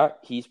 yeah,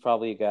 he's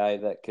probably a guy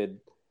that could,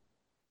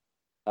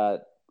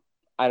 I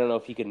don't know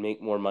if he could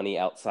make more money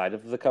outside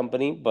of the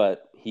company,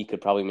 but he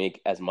could probably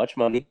make as much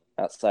money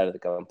outside of the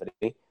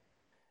company.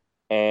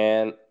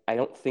 And I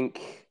don't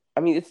think, I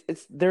mean,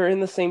 they're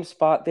in the same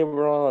spot they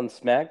were on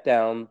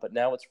SmackDown, but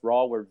now it's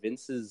Raw, where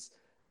Vince is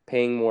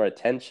paying more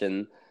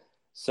attention.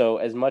 So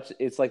as much,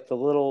 it's like the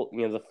little,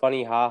 the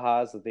funny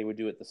ha-has that they would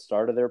do at the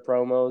start of their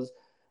promos.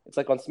 It's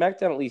like on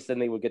SmackDown, at least, then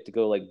they would get to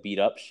go like beat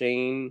up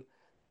Shane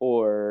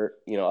or,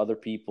 other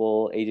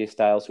people, AJ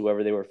Styles,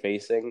 whoever they were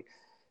facing.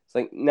 It's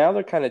like now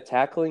they're kind of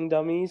tackling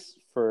dummies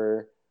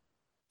for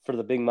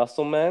the big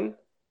muscle men.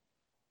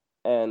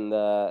 And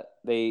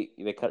they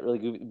cut really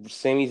good.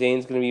 Sami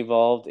Zayn's going to be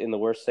involved in the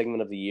worst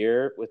segment of the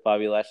year with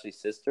Bobby Lashley's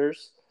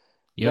sisters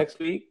next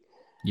week.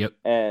 Yep.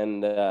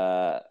 And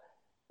yeah,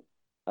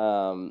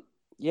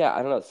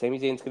 I don't know. Sami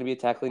Zayn's going to be a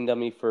tackling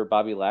dummy for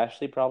Bobby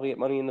Lashley probably at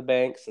Money in the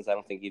Bank, since I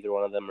don't think either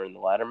one of them are in the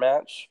ladder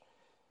match.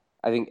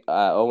 I think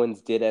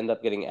Owens did end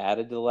up getting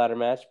added to the ladder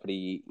match, but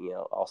he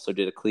also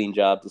did a clean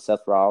job to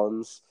Seth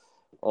Rollins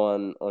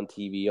on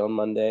TV on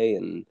Monday,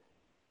 and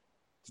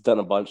he's done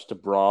a bunch to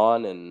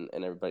Braun and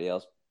everybody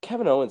else.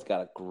 Kevin Owens got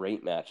a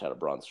great match out of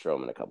Braun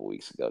Strowman a couple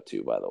weeks ago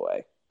too, by the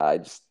way. I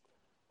just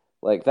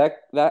like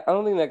that I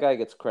don't think that guy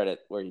gets credit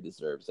where he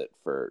deserves it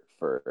for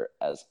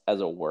as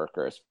a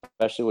worker,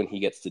 especially when he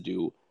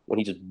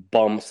just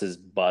bumps his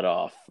butt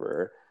off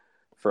for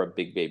a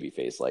big baby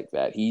face like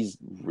that. He's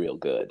real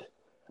good.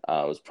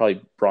 It was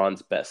probably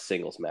Braun's best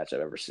singles match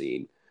I've ever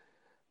seen,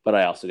 but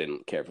I also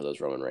didn't care for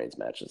those Roman Reigns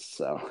matches.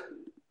 So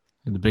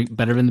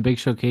better than the Big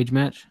Show cage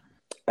match?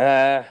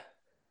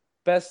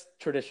 Best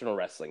traditional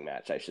wrestling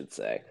match, I should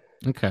say.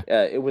 Okay.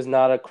 It was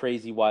not a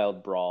crazy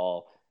wild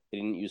brawl. They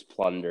didn't use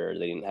plunder.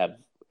 They didn't have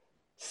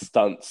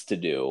stunts to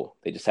do.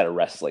 They just had a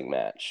wrestling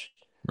match.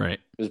 Right.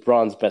 It was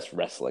Braun's best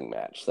wrestling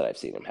match that I've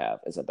seen him have,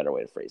 is a better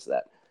way to phrase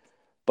that.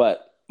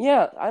 But,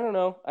 Yeah, I don't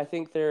know. I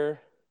think they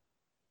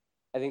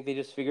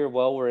just figure,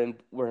 well, we're in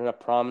a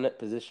prominent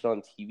position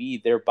on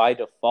TV. They're by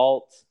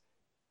default,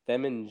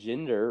 them and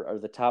Jinder are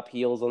the top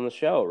heels on the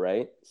show,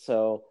 right?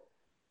 So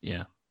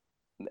Yeah.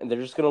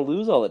 they're just gonna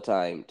lose all the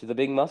time to the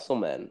big muscle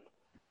men.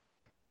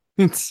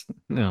 It's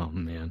oh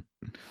man.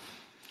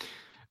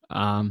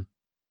 Um,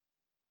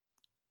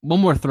 one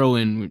more throw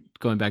in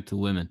going back to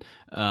the women.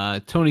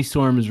 Tony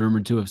Storm is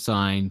rumored to have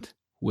signed,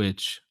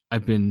 which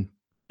I've been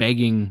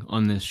begging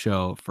on this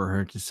show for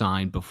her to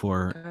sign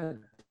before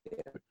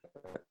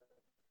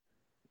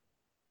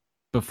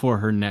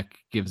her neck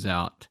gives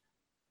out.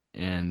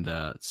 And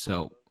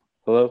so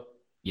Hello?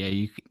 yeah,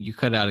 you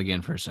cut out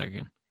again for a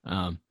second.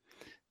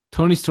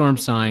 Tony Storm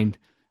signed,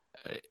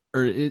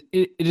 or it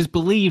is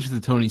believed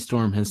that Tony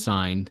Storm has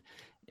signed,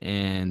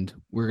 and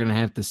we're gonna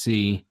have to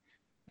see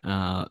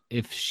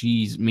if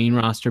she's main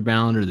roster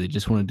bound or they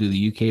just want to do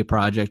the UK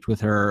project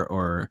with her,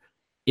 or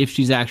if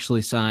she's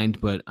actually signed.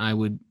 But I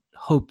would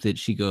hope that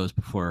she goes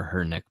before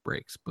her neck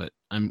breaks. But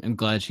I'm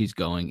glad she's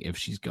going if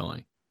she's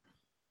going.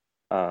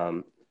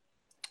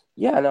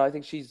 Yeah, no, I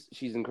think she's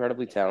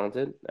incredibly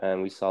talented,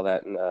 and we saw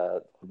that in a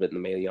bit in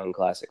the Mae Young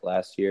Classic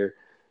last year.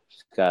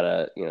 She's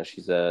got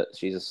she's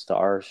a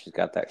star. She's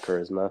got that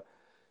charisma.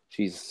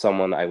 She's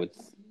someone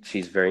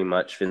she's very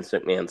much Vince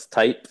McMahon's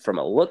type from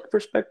a look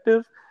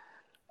perspective.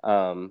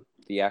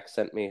 The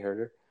accent may hurt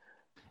her,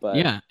 but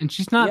Yeah, and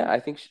she's not. Yeah,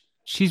 I think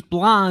she's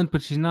blonde,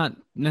 but she's not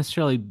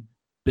necessarily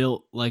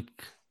built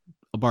like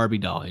a Barbie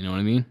doll. You know what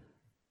I mean?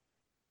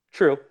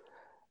 True.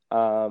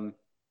 So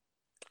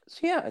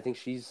yeah, I think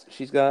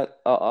she's got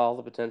all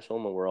the potential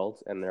in the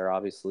world, and they're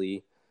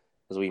obviously,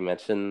 as we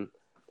mentioned,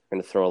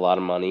 going to throw a lot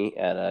of money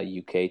at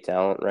UK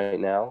talent right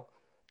now,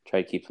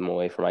 try to keep them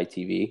away from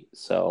ITV.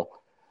 So,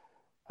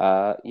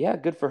 yeah,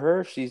 good for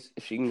her if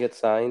she can get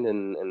signed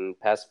and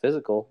pass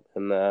physical,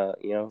 and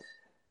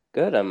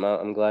good.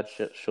 I'm glad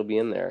she'll be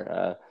in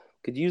there.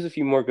 Could use a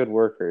few more good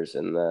workers,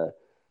 and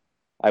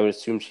I would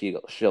assume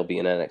she'll be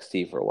in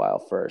NXT for a while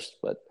first,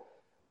 but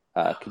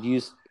could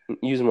use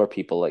more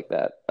people like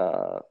that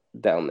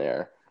down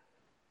there.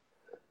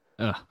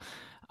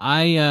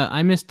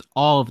 I missed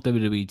all of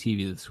WWE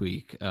TV this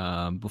week.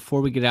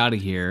 Before we get out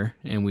of here,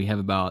 and we have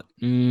about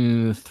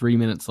 3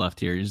 minutes left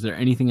here, is there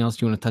anything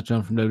else you want to touch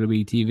on from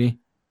WWE TV?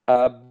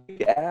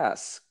 Big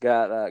Ass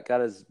got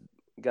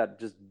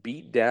just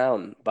beat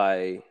down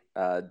by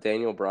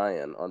Daniel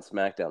Bryan on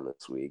SmackDown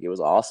this week. It was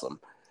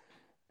awesome.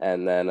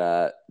 And then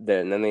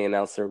they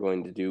announced they were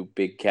going to do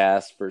Big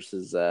Cass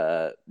versus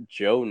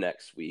Joe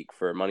next week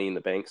for a Money in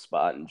the Bank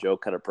spot, and Joe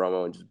cut a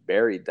promo and just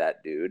buried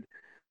that dude.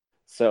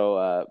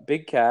 So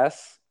Big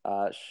Cass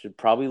should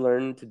probably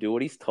learn to do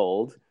what he's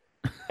told.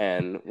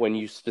 And when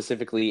you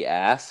specifically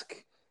ask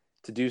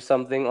to do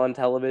something on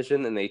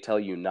television and they tell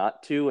you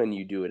not to, and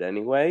you do it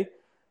anyway,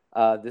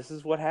 this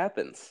is what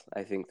happens.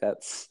 I think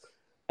that's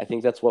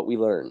what we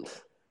learned.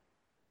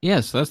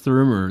 Yeah, so that's the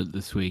rumor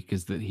this week,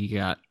 is that he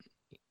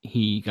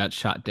got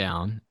shot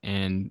down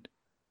and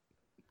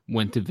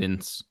went to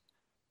Vince,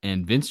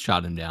 and Vince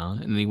shot him down,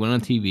 and then he went on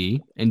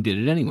TV and did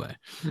it anyway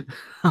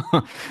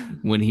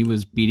when he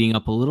was beating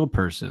up a little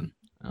person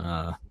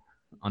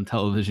on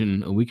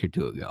television a week or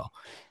two ago.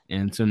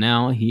 And so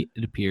now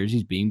it appears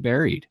he's being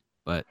buried.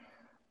 But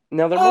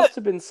now there must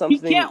have been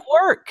something. He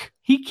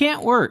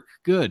can't work.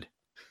 Good.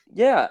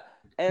 Yeah.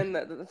 And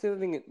that's the other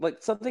thing,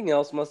 like something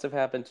else must have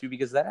happened too,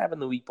 because that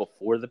happened the week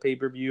before the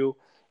pay-per-view,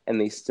 and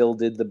they still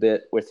did the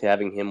bit with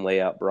having him lay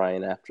out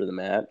Bryan after the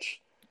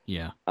match.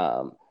 Yeah.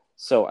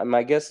 So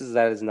my guess is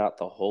that is not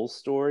the whole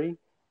story,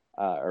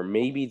 or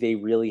maybe they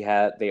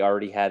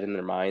already had in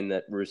their mind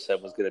that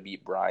Rusev was going to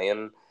beat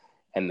Bryan,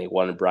 and they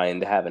wanted Bryan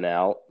to have an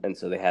out, and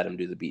so they had him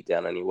do the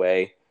beatdown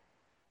anyway.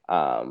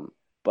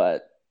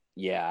 But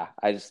yeah,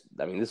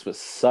 this was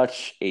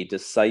such a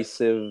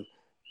decisive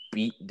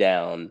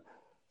beatdown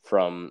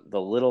from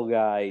the little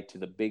guy to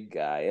the big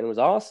guy, and it was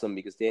awesome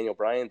because Daniel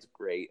Bryan's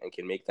great and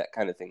can make that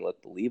kind of thing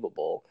look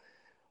believable.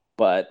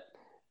 But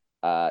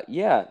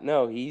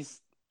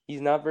he's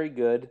not very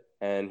good,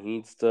 and he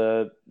needs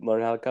to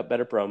learn how to cut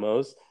better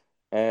promos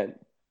and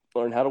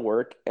learn how to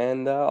work,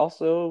 and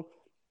also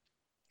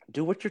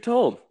do what you're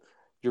told.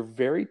 You're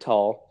very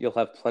tall. You'll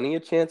have plenty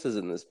of chances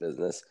in this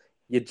business.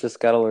 You just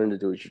got to learn to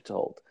do what you're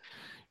told.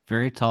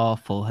 Very tall,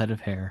 full head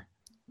of hair.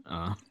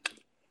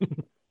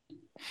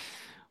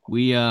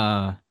 We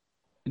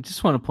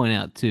just want to point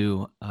out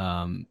too,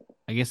 I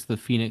guess the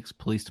Phoenix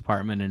Police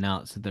Department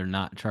announced that they're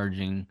not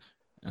charging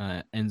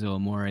Enzo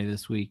Amore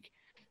this week.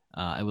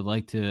 I would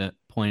like to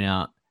point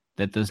out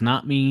that does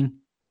not mean,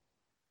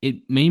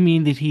 it may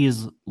mean that he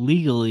is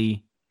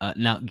legally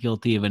not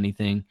guilty of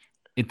anything.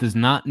 It does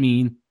not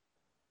mean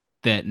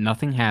that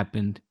nothing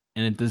happened,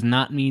 and it does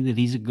not mean that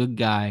he's a good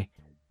guy,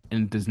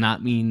 and it does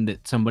not mean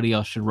that somebody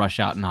else should rush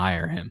out and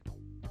hire him.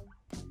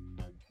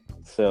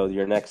 So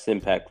your next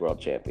Impact World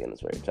Champion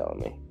is what you're telling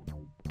me.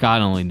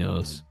 God only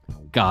knows.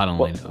 God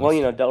only knows.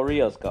 Well, Del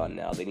Rio's gone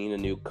now. They need a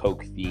new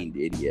coke fiend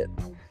idiot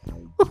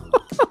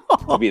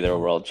to be their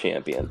world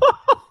champion.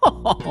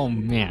 Oh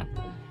man.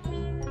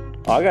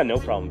 Oh, I got no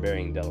problem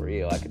burying Del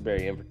Rio. I could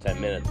bury him for 10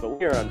 minutes, but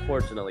we are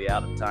unfortunately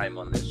out of time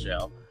on this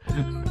show.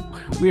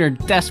 We are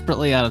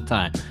desperately out of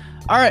time.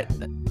 All right.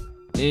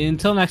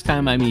 Until next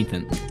time, I'm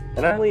Ethan.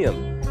 And I'm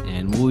Liam.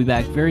 And we'll be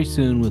back very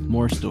soon with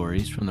more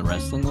stories from the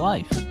wrestling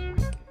life.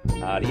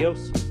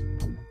 Adios.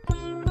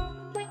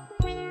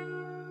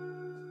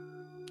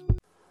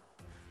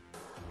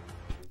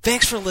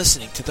 Thanks for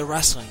listening to The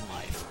Wrestling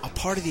Life, a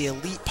part of the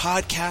Elite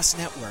Podcast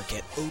Network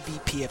at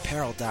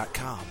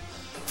obpapparel.com.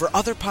 For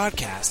other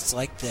podcasts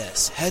like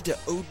this, head to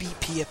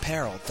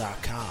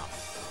obpapparel.com.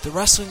 The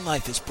Wrestling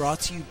Life is brought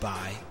to you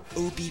by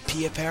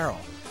OBP Apparel.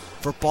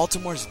 For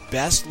Baltimore's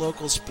best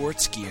local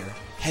sports gear,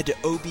 head to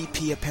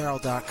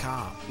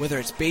obpapparel.com. Whether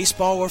it's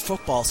baseball or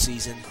football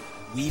season,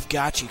 we've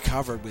got you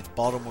covered with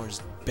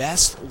Baltimore's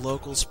best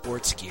local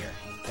sports gear.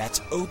 That's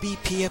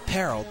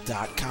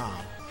obpapparel.com.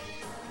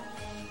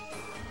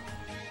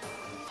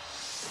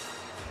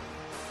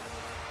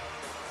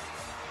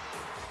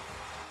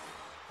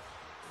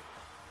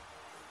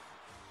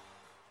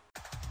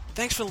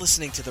 Thanks for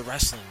listening to The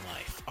Wrestling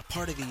Life, a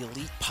part of the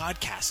Elite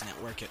Podcast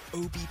Network at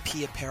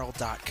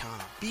obpapparel.com.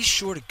 Be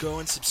sure to go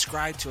and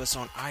subscribe to us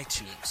on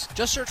iTunes.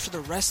 Just search for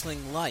The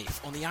Wrestling Life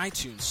on the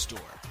iTunes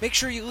store. Make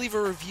sure you leave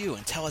a review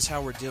and tell us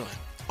how we're doing.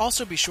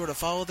 Also be sure to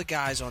follow the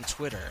guys on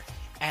Twitter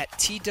at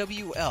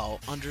TWL_podcast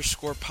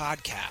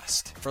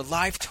for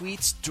live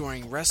tweets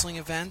during wrestling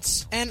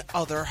events and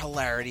other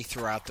hilarity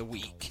throughout the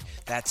week.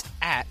 That's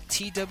at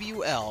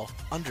TWL_podcast.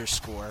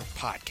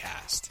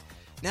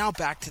 Now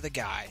back to the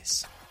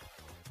guys.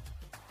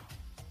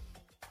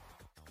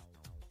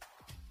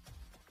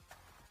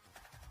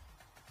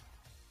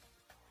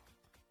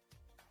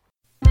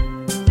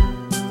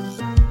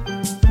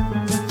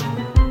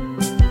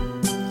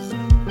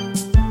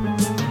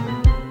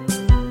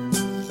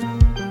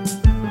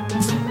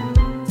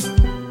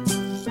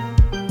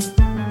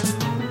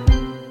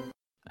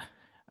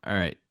 All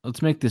right,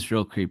 let's make this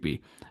real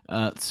creepy.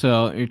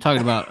 So you're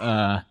talking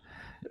about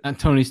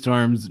Tony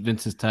Storm's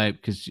Vince's type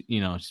because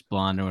she's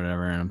blonde or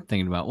whatever, and I'm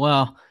thinking about,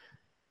 well,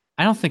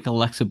 I don't think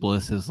Alexa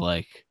Bliss is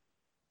like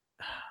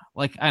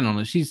I don't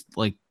know. She's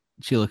like,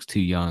 she looks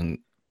too young.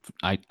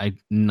 I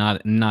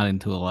not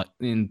into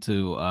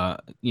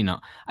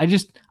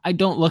I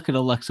don't look at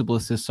Alexa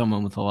Bliss as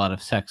someone with a lot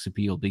of sex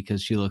appeal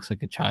because she looks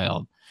like a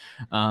child.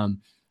 And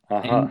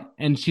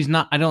she's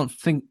not. I don't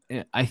think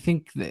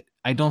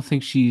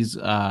she's.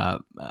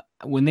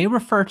 When they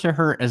refer to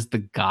her as the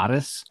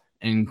goddess,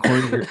 and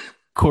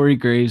Corey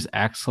Graves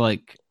acts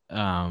like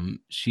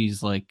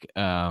she's like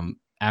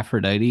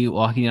Aphrodite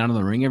walking out of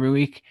the ring every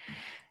week.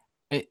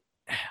 I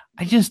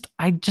just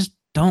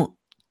don't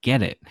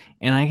get it.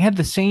 And I had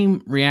the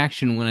same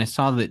reaction when I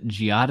saw that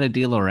Giada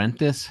De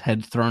Laurentiis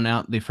had thrown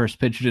out the first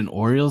pitch in an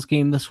Orioles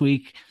game this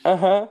week.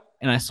 And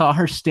I saw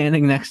her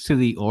standing next to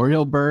the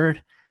Oriole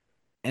bird.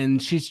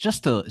 And she's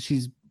just a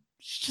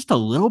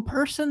little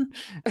person.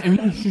 I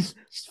mean, she's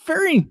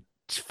very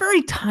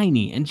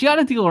tiny. And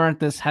Giada De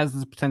Laurentiis has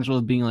this potential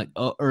of being like,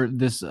 or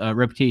this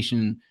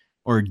reputation,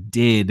 or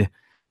did,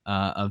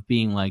 of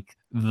being like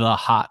the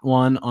hot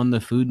one on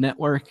the Food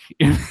Network,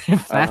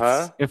 if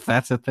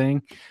that's a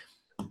thing.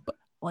 But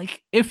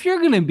like, if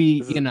you're gonna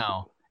be,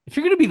 if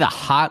you're gonna be the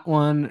hot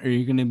one, or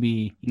you're gonna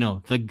be,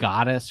 the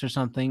goddess or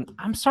something,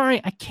 I'm sorry,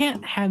 I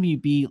can't have you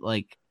be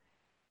like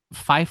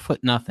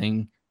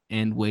 5'0"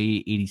 and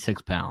weigh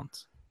 86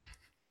 pounds.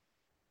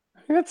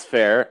 That's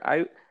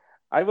fair.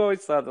 I've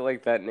always thought that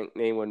like that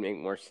nickname would make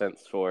more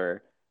sense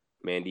for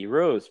Mandy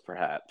Rose,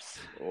 perhaps,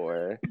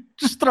 or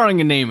just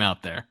throwing a name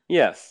out there.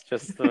 Yes,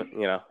 just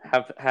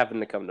happened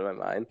to come to my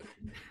mind.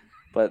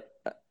 But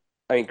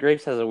I mean,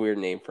 Graves has a weird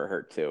name for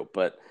her too.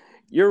 But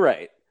you're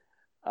right.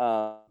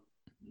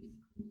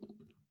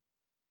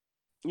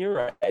 You're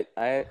right.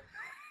 I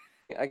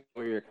get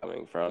where you're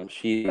coming from.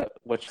 She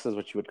says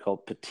what you would call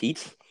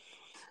petite.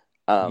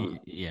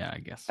 Yeah, I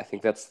guess. I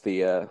think that's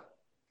the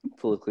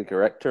politically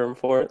correct term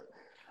for it.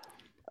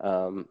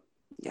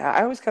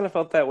 I always kind of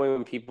felt that way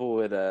when people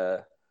would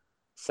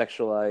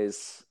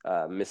sexualize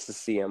Mrs.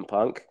 CM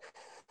Punk.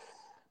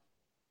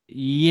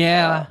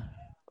 Yeah.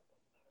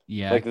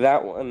 Like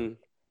that one.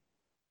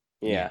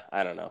 Yeah,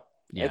 I don't know.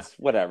 Yeah. It's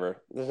whatever.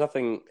 There's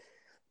nothing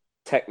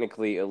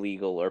technically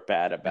illegal or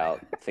bad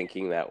about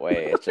thinking that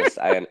way. It's just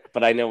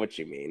but I know what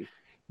you mean.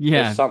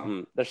 Yeah.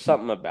 There's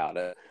something about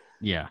it.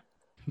 Yeah.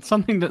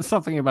 Something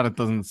about it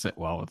doesn't sit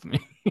well with me.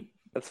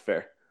 That's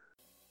fair.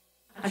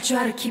 I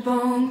try to keep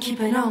on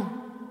keeping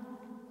on.